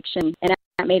addiction, and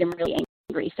that made him really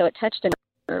angry. So it touched him.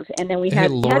 And then Hey,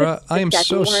 Laura, I am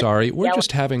so sorry. We're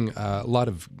just having a lot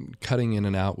of cutting in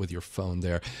and out with your phone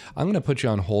there. I'm going to put you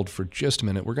on hold for just a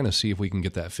minute. We're going to see if we can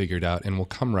get that figured out, and we'll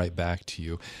come right back to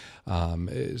you.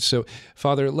 So,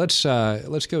 Father, let's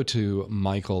go to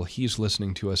Michael. He's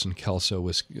listening to us in Kelso,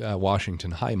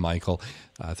 Washington. Hi, Michael.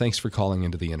 Thanks for calling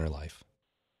into The Inner Life.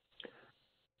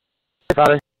 Hi,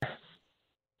 Father.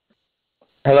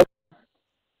 Hello?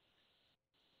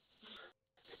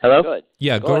 Hello? Good.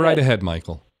 Yeah, go right ahead,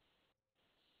 Michael.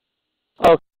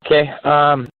 Okay.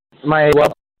 My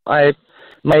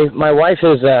wife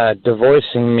is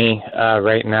divorcing me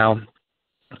right now,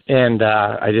 and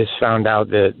I just found out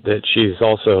that she's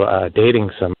also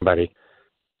dating somebody,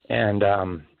 and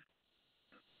I'm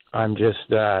just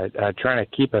trying to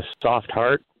keep a soft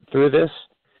heart through this,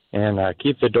 and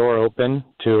keep the door open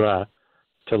to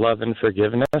love and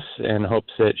forgiveness, in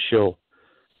hopes that she'll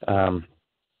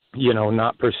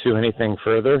not pursue anything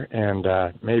further, and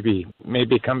maybe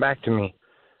come back to me.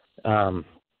 And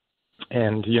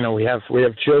we have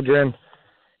children,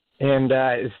 and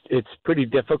it's pretty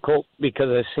difficult because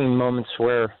I've seen moments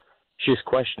where she's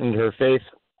questioned her faith.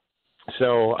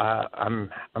 So I'm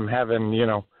having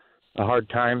a hard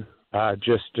time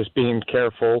just being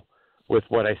careful with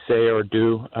what I say or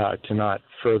do to not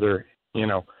further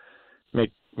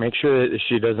make sure that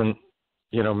she doesn't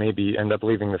maybe end up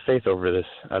leaving the faith over this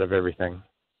out of everything.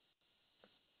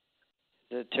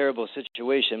 It's a terrible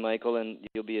situation, Michael, and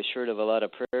you'll be assured of a lot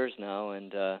of prayers now.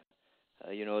 And,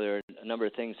 there are a number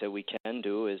of things that we can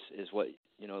do is what,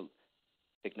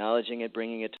 acknowledging it,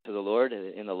 bringing it to the Lord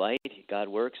in the light. God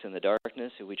works in the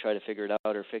darkness. If we try to figure it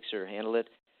out or fix it or handle it,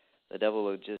 the devil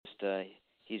will just,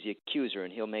 he's the accuser,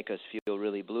 and he'll make us feel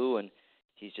really blue, and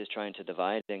he's just trying to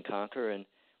divide and conquer. And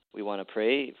we want to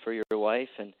pray for your wife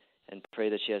and pray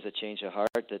that she has a change of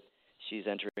heart, that she's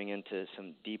entering into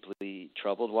some deeply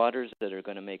troubled waters that are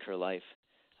going to make her life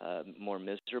more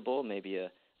miserable, maybe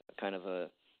a kind of a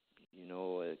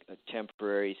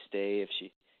temporary stay if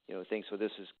she, thinks, well,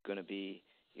 this is going to be,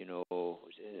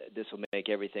 this will make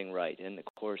everything right. And, of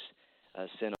course,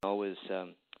 sin always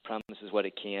promises what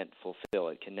it can't fulfill.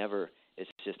 It can never,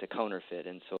 it's just a counterfeit.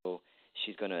 And so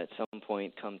she's going to at some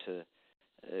point come to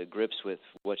grips with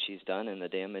what she's done and the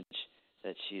damage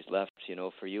that she's left,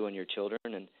 for you and your children.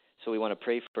 And so we want to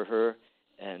pray for her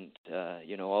and,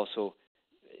 also,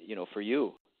 for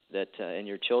you that and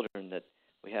your children, that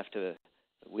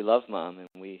we love Mom, and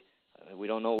we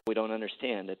don't know, we don't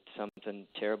understand that something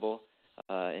terrible,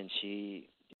 and she,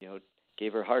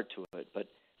 gave her heart to it. But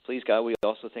please, God, we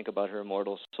also think about her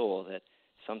immortal soul, that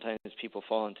sometimes people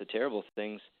fall into terrible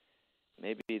things,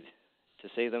 maybe to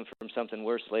save them from something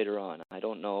worse later on. I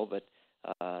don't know, but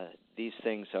these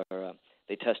things are,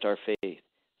 they test our faith.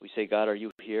 We say, God, are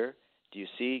you here? Do you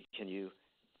see? Can you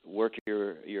work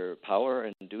your power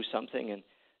and do something? And,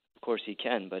 of course, he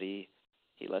can, but he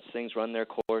lets things run their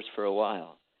course for a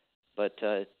while. But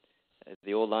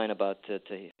the old line about to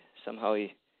somehow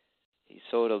he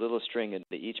sewed a little string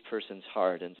into each person's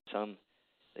heart, and some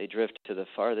they drift to the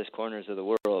farthest corners of the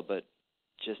world, but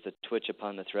just a twitch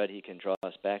upon the thread, he can draw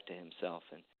us back to himself.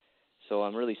 And so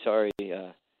I'm really sorry. These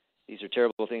are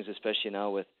terrible things, especially now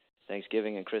with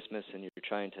Thanksgiving and Christmas, and you're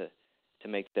trying to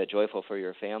make that joyful for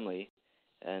your family,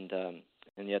 and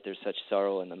yet there's such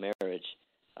sorrow in the marriage.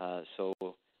 So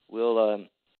we'll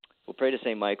pray to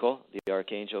St. Michael, the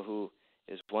archangel, who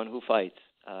is one who fights.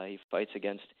 He fights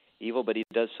against evil, but he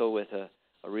does so with a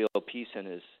real peace in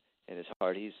his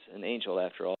heart. He's an angel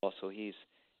after all, so he's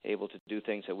able to do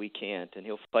things that we can't, and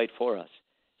he'll fight for us.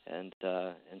 And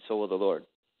so will the Lord,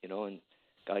 and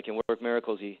God can work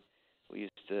miracles.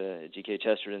 G.K.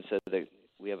 Chesterton said that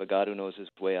we have a God who knows his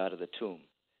way out of the tomb.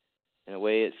 In a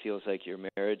way, it feels like your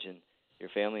marriage and your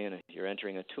family, and you're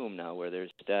entering a tomb now where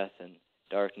there's death and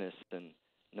darkness and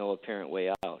no apparent way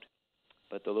out.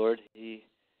 But the Lord, he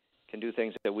can do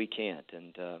things that we can't,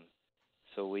 and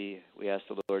so we ask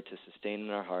the Lord to sustain in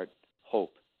our heart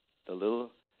hope, the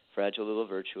fragile little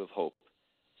virtue of hope,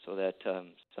 so that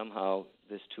somehow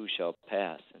this too shall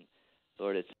pass. And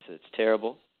Lord, it's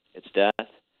terrible, it's death,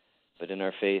 but in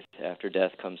our faith, after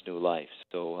death comes new life.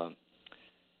 So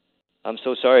I'm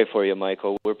so sorry for you,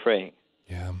 Michael. We're praying.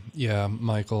 Yeah,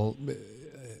 Michael.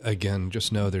 Again,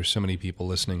 just know there's so many people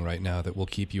listening right now that will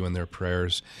keep you in their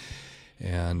prayers.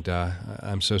 And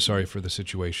I'm so sorry for the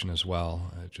situation as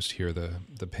well. I just hear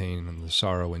the pain and the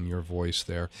sorrow in your voice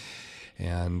there.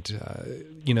 And,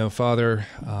 Father,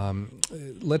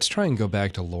 let's try and go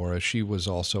back to Laura. She was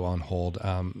also on hold.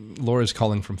 Laura's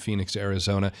calling from Phoenix,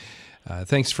 Arizona.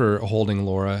 Thanks for holding,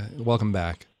 Laura. Welcome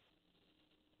back.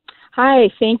 Hi,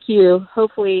 thank you.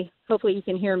 Hopefully you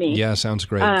can hear me. Yeah, sounds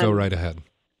great. Go right ahead.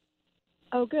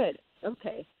 Oh, good.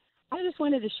 Okay. I just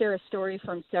wanted to share a story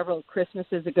from several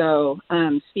Christmases ago.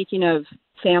 Speaking of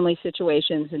family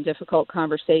situations and difficult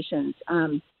conversations,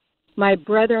 my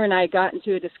brother and I got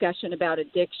into a discussion about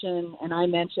addiction, and I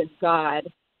mentioned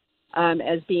God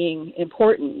as being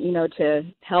important, to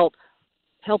help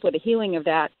with the healing of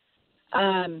that.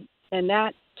 And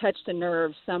that touched a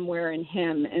nerve somewhere in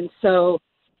him. And so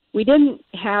we didn't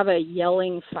have a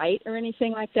yelling fight or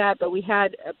anything like that, but we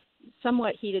had a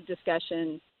somewhat heated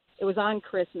discussion. It was on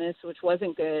Christmas, which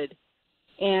wasn't good.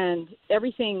 And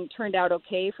everything turned out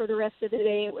okay for the rest of the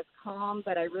day. It was calm,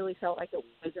 but I really felt like it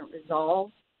wasn't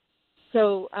resolved.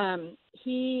 So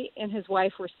he and his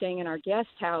wife were staying in our guest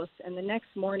house, and the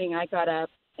next morning I got up,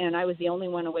 and I was the only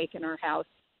one awake in our house,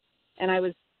 and I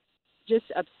was just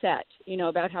upset,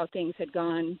 about how things had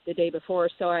gone the day before.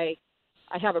 So I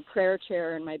have a prayer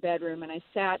chair in my bedroom, and I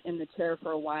sat in the chair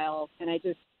for a while, and I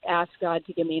just asked God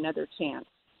to give me another chance,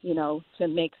 to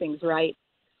make things right.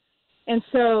 And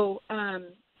so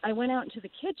I went out into the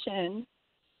kitchen,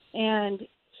 and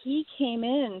he came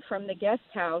in from the guest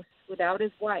house without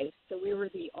his wife. So we were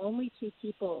the only two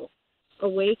people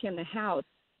awake in the house.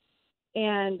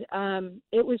 And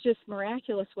it was just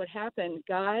miraculous what happened.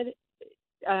 God,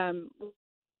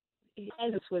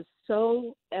 this was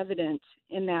so evident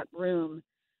in that room.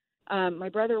 My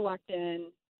brother walked in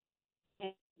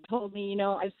and told me,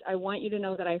 I want you to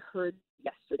know that I heard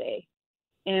yesterday.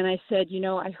 And I said,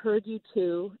 I heard you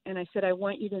too. And I said, I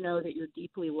want you to know that you're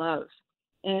deeply loved.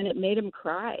 And it made him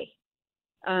cry.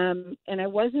 And I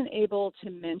wasn't able to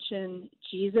mention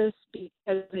Jesus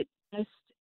because it just,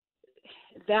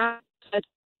 that touched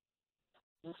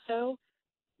also,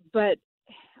 but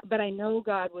I know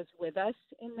God was with us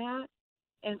in that.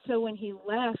 And so when he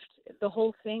left, the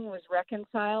whole thing was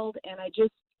reconciled, and I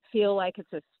just feel like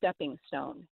it's a stepping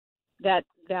stone. That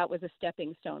was a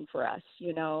stepping stone for us,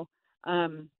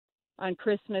 On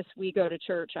Christmas, we go to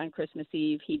church on Christmas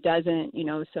Eve. He doesn't,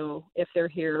 so if they're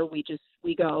here,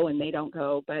 we go and they don't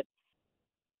go. But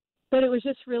it was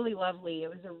just really lovely. It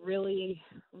was a really,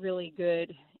 really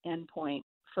good endpoint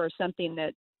for something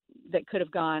that could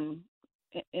have gone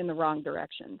in the wrong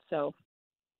direction. So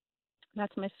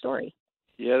that's my story.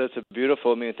 Yeah, that's a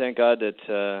beautiful. Thank God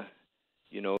that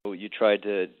you tried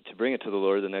to bring it to the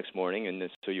Lord the next morning, and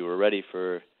so you were ready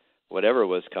for whatever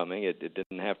was coming. It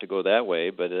didn't have to go that way,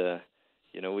 but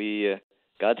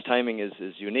God's timing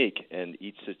is unique, and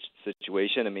each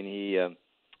situation.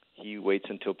 He waits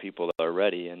until people are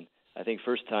ready, and I think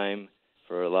first time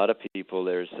for a lot of people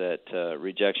there's that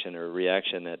rejection or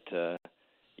reaction that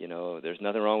there's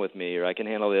nothing wrong with me, or I can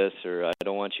handle this, or I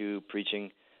don't want you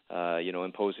preaching,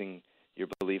 imposing your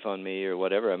belief on me or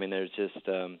whatever. There's just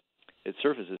it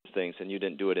surfaces things, and you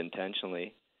didn't do it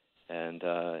intentionally, and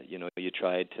you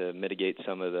tried to mitigate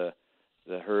some of the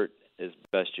hurt as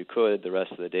best you could the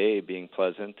rest of the day, being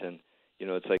pleasant, and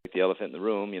it's like the elephant in the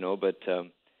room, but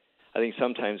I think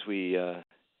sometimes we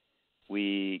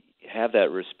have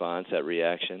that response, that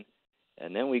reaction,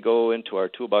 and then we go into our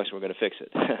toolbox and we're going to fix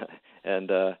it. and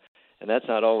that's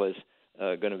not always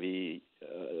going to be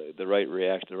the right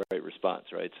reaction, the right response,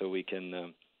 right? So we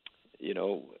can,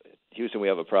 Houston, we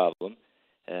have a problem,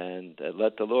 and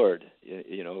let the Lord,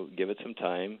 give it some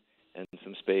time and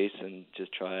some space, and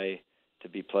just try to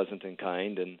be pleasant and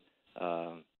kind. And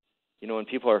when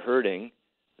people are hurting,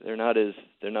 they're not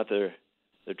their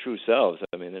true selves.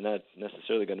 I mean, they're not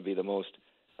necessarily going to be the most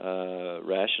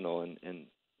rational, and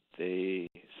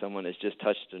someone has just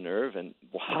touched a nerve, and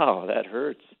wow, that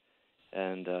hurts,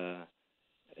 and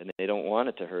they don't want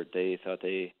it to hurt. They thought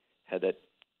they had that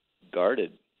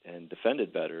guarded and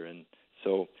defended better, and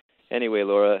so anyway,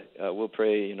 Laura, we'll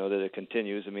pray, that it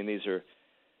continues. I mean, these are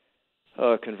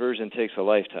conversion takes a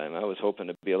lifetime. I was hoping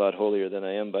to be a lot holier than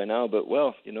I am by now, but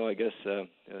I guess so.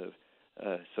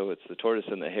 It's the tortoise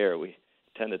and the hare. We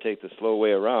tend to take the slow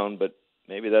way around, but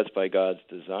maybe that's by God's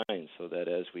design, so that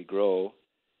as we grow,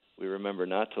 we remember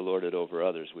not to lord it over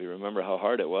others. We remember how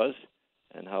hard it was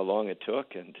and how long it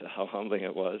took and how humbling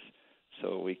it was,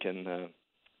 so we can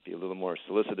be a little more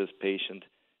solicitous, patient,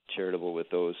 charitable with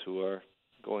those who are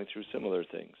going through similar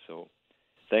things. So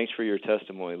thanks for your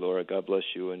testimony, Laura. God bless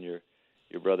you and your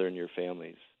brother and your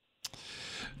families.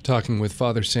 Talking with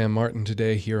Father Sam Martin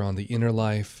today here on The Inner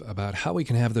Life about how we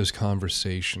can have those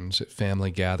conversations at family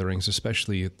gatherings,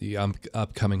 especially at the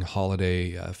upcoming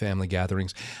holiday family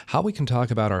gatherings, how we can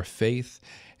talk about our faith,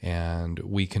 and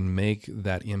we can make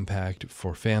that impact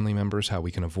for family members, how we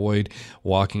can avoid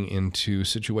walking into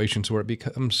situations where it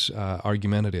becomes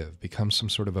argumentative, becomes some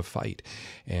sort of a fight.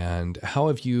 And how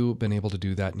have you been able to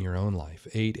do that in your own life?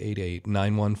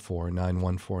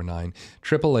 888-914-9149,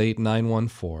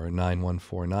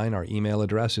 888-914-9149. Our email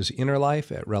address is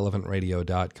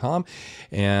innerlife@relevantradio.com.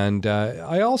 And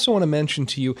I also want to mention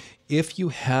to you, if you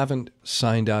haven't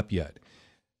signed up yet,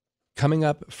 coming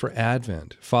up for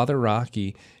Advent, Father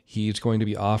Rocky, he's going to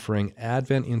be offering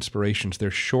Advent Inspirations. They're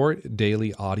short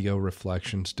daily audio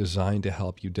reflections designed to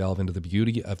help you delve into the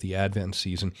beauty of the Advent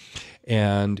season.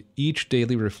 And each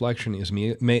daily reflection is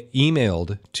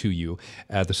emailed to you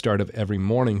at the start of every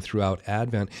morning throughout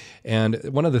Advent. And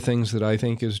one of the things that I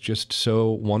think is just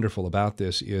so wonderful about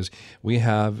this is we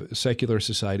have secular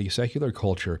society, secular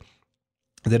culture,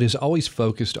 that is always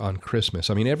focused on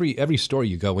Christmas. I mean, every store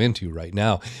you go into right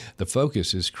now, the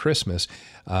focus is Christmas.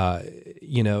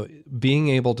 Being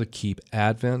able to keep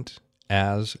Advent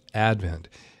as Advent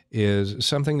is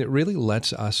something that really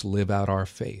lets us live out our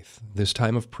faith, this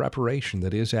time of preparation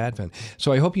that is Advent.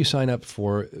 So I hope you sign up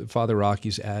for Father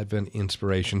Rocky's Advent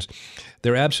Inspirations.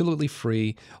 They're absolutely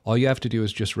free. All you have to do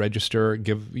is just register,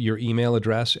 give your email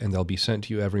address, and they'll be sent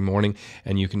to you every morning.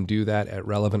 And you can do that at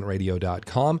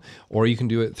relevantradio.com, or you can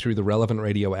do it through the Relevant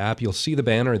Radio app. You'll see the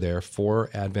banner there for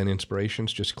Advent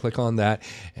Inspirations. Just click on that,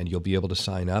 and you'll be able to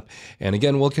sign up. And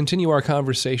again, we'll continue our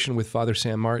conversation with Father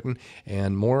Sam Martin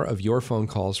and more of your phone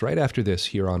calls right after this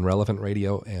here on Relevant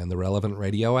Radio and the Relevant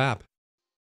Radio app.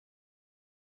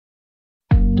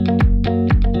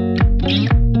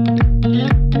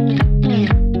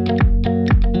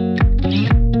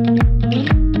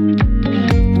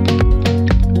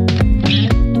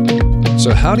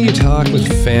 So how do you talk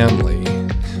with family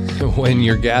when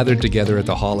you're gathered together at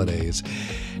the holidays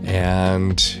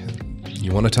and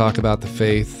you want to talk about the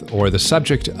faith, or the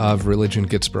subject of religion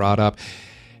gets brought up,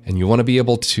 and you want to be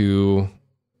able to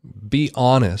be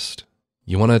honest?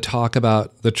 You want to talk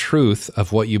about the truth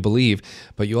of what you believe,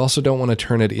 but you also don't want to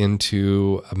turn it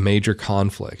into a major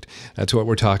conflict. That's what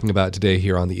we're talking about today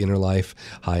here on The Inner Life.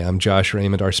 Hi, I'm Josh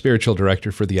Raymond, our spiritual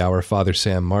director for the hour, Father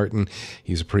Sam Martin.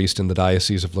 He's a priest in the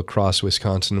Diocese of La Crosse,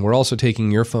 Wisconsin. We're also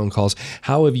taking your phone calls.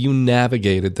 How have you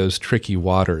navigated those tricky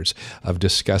waters of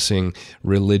discussing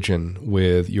religion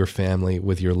with your family,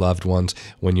 with your loved ones,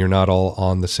 when you're not all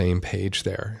on the same page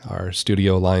there? Our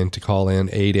studio line to call in,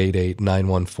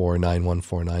 888-914-9149.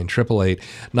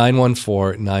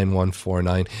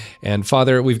 888-914-9149. And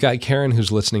Father, we've got Karen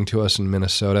who's listening to us in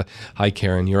Minnesota. Hi,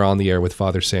 Karen. You're on the air with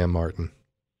Father Sam Martin.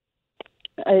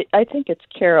 I think it's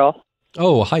Carol.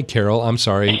 Oh, hi, Carol. I'm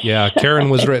sorry. Yeah, Karen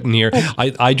was written here.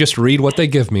 I just read what they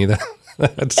give me.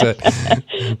 That's it.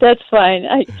 That's fine.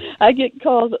 I get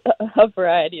called a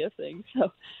variety of things,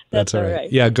 so that's all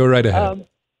right. Yeah, go right ahead.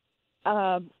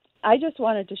 I just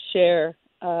wanted to share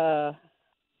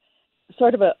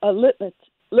sort of a litmus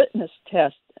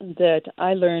test that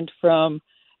I learned from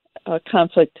a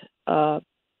conflict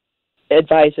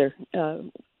advisor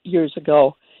years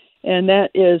ago, and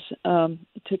that is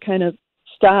to kind of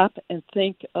stop and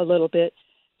think a little bit.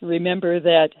 Remember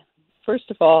that, first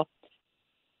of all,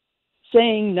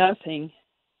 saying nothing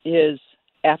is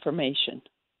affirmation.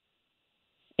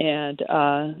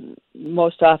 And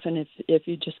most often, if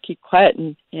you just keep quiet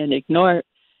and ignore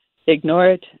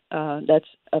it, that's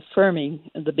affirming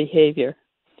the behavior.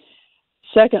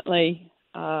 Secondly,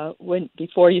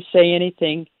 before you say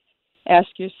anything, ask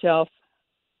yourself,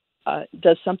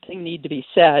 does something need to be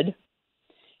said?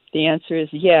 If the answer is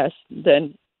yes,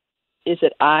 then is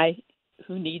it I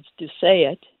who needs to say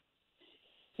it?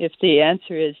 If the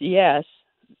answer is yes,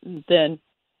 then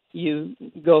you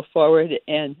go forward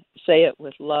and say it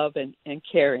with love and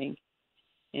caring.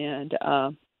 And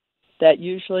that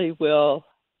usually will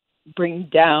bring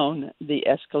down the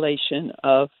escalation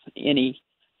of any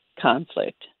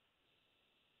conflict.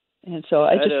 And so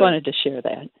I just wanted to share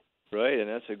that. Right, and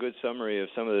that's a good summary of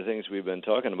some of the things we've been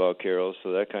talking about, Carol,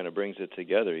 so that kind of brings it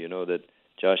together. You know, that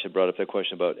Josh had brought up that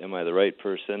question about, am I the right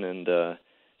person, and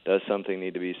does something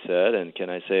need to be said, and can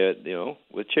I say it,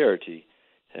 with charity?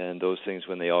 And those things,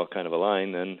 when they all kind of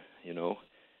align, then, and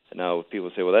now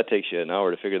people say, well, that takes you an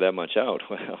hour to figure that much out.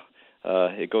 Well,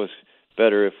 it goes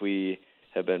better if we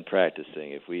have been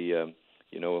practicing. If we,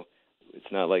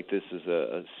 it's not like this is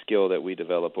a skill that we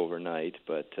develop overnight,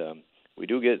 but we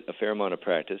do get a fair amount of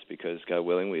practice because, God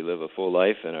willing, we live a full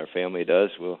life, and our family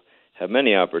does. We'll have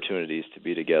many opportunities to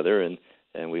be together,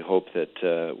 and we hope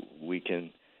that we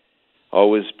can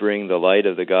always bring the light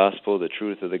of the gospel, the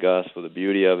truth of the gospel, the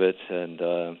beauty of it, and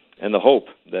the hope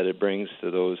that it brings to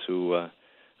those who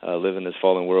live in this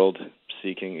fallen world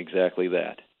seeking exactly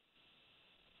that.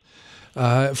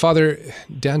 Father,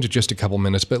 down to just a couple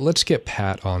minutes, but let's get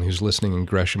Pat on, who's listening in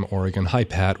Gresham, Oregon. Hi,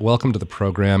 Pat. Welcome to the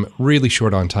program. Really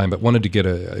short on time, but wanted to get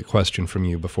a question from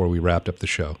you before we wrapped up the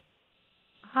show.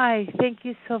 Hi. Thank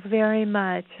you so very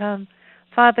much.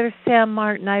 Father Sam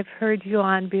Martin, I've heard you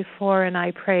on before, and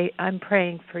I'm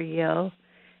praying for you.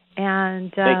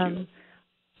 And thank you.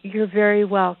 You're very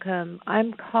welcome.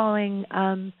 I'm calling.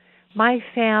 My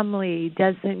family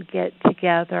doesn't get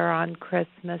together on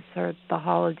Christmas or the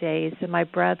holidays, and my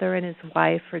brother and his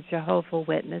wife are Jehovah's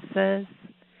Witnesses.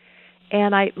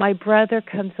 And my brother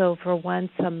comes over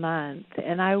once a month,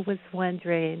 and I was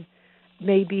wondering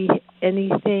maybe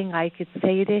anything I could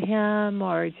say to him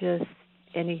or just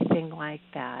anything like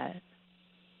that.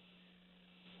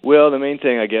 Well, the main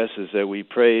thing, I guess, is that we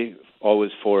pray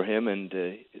always for him, and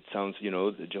it sounds,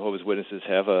 the Jehovah's Witnesses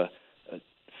have a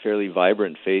fairly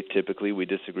vibrant faith. Typically, we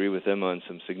disagree with them on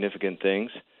some significant things,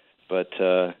 but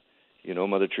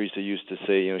Mother Teresa used to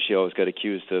say, she always got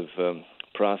accused of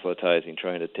proselytizing,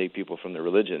 trying to take people from their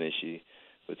religion, and she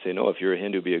would say, no, if you're a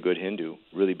Hindu, be a good Hindu,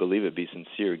 really believe it, be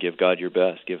sincere, give God your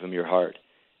best, give him your heart,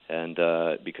 and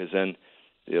because then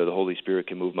the Holy Spirit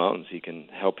can move mountains. He can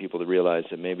help people to realize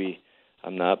that maybe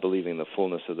I'm not believing the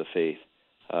fullness of the faith.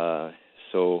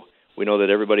 So we know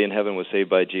that everybody in heaven was saved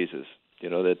by Jesus.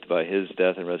 That by his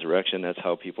death and resurrection, that's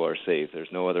how people are saved.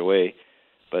 There's no other way.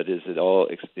 But is it all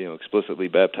explicitly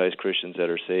baptized Christians that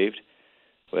are saved?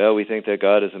 Well, we think that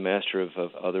God is a master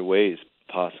of other ways,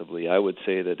 possibly. I would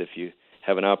say that if you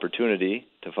have an opportunity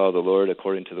to follow the Lord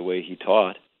according to the way he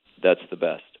taught, that's the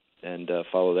best, and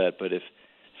follow that. But if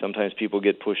sometimes people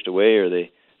get pushed away or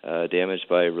they damaged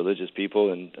by religious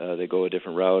people and they go a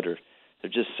different route, or there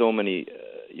are just so many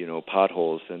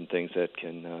potholes and things that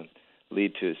can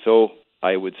lead to. So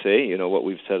I would say, what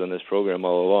we've said on this program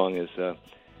all along is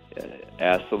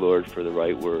ask the Lord for the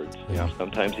right words. Yeah.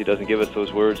 Sometimes he doesn't give us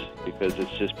those words because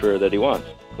it's just prayer that he wants.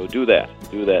 So do that,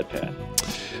 Pat.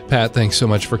 Pat, thanks so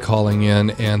much for calling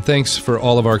in, and thanks for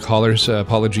all of our callers.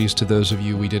 Apologies to those of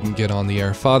you we didn't get on the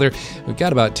air. Father, we've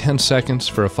got about 10 seconds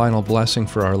for a final blessing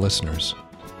for our listeners.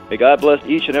 May God bless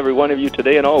each and every one of you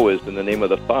today and always, in the name of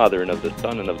the Father, and of the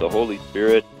Son, and of the Holy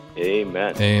Spirit.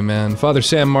 Amen. Amen. Father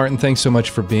Sam Martin, thanks so much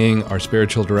for being our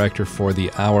spiritual director for the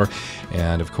hour.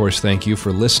 And of course, thank you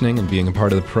for listening and being a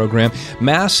part of the program.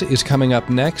 Mass is coming up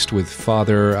next with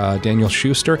Father Daniel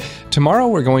Schuster. Tomorrow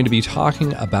we're going to be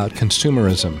talking about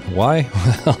consumerism. Why?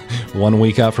 Well, 1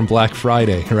 week out from Black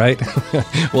Friday, right?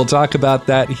 We'll talk about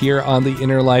that here on The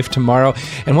Inner Life tomorrow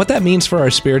and what that means for our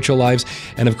spiritual lives.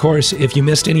 And of course, if you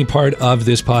missed any part of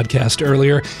this podcast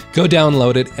earlier, go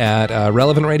download it at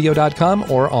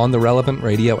relevantradio.com or on the Relevant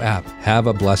Radio app. Have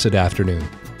a blessed afternoon.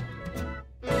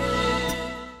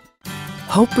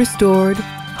 Hope restored,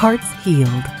 hearts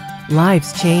healed,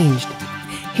 lives changed.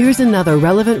 Here's another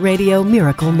Relevant Radio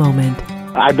miracle moment.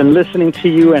 I've been listening to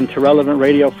you and to Relevant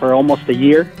Radio for almost a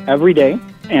year, every day,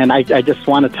 and I just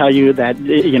want to tell you that,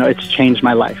 it's changed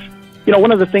my life.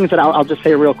 One of the things that I'll just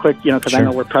say real quick, because I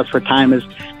know we're pressed for time, is,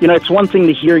 it's one thing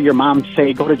to hear your mom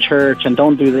say, go to church and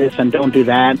don't do this and don't do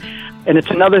that. And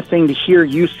it's another thing to hear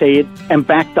you say it and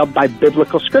backed up by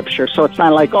biblical scripture. So it's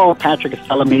not like, oh, Patrick is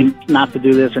telling me not to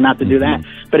do this or not to do that.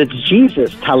 but it's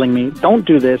Jesus telling me, don't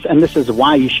do this, and this is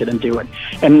why you shouldn't do it.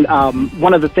 And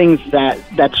one of the things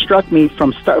that struck me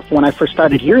from when I first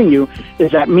started hearing you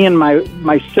is that me and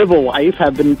my civil wife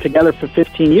have been together for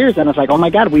 15 years, and I was like, oh my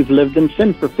God, we've lived in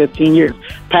sin for 15 years.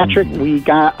 Patrick, we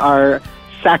got our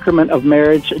sacrament of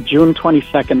marriage June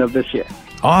 22nd of this year.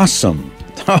 Awesome.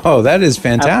 Oh, that is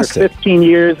fantastic. After 15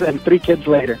 years and 3 kids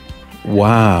later.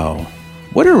 Wow.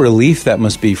 What a relief that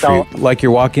must be for you, like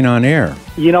you're walking on air.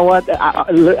 You know what?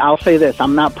 I'll say this.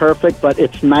 I'm not perfect, but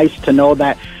it's nice to know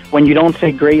that when you don't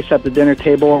say grace at the dinner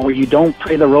table or when you don't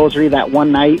pray the rosary that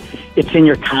one night, it's in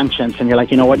your conscience, and you're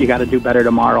like, you know what? You got to do better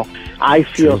tomorrow. I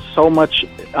feel so much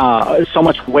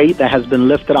weight that has been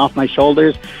lifted off my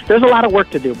shoulders. There's a lot of work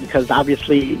to do because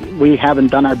obviously we haven't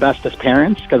done our best as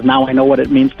parents, because now I know what it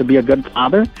means to be a good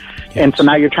father. Yes. And so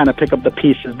now you're trying to pick up the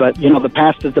pieces. But, you know, the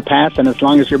past is the past, and as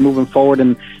long as you're moving forward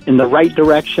in the right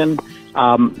direction,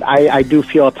 I do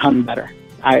feel a ton better.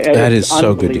 That is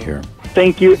so good to hear.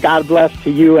 Thank you. God bless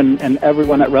to you and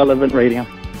everyone at Relevant Radio.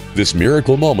 This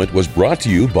miracle moment was brought to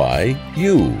you by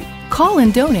you. Call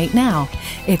and donate now.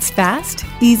 It's fast,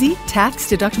 easy, tax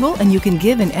deductible, and you can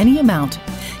give in any amount.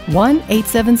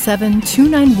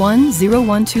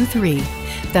 1-877-291-0123.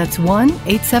 That's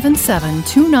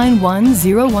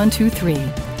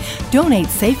 1-877-291-0123. Donate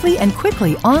safely and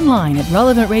quickly online at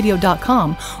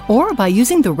relevantradio.com or by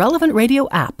using the Relevant Radio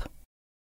app.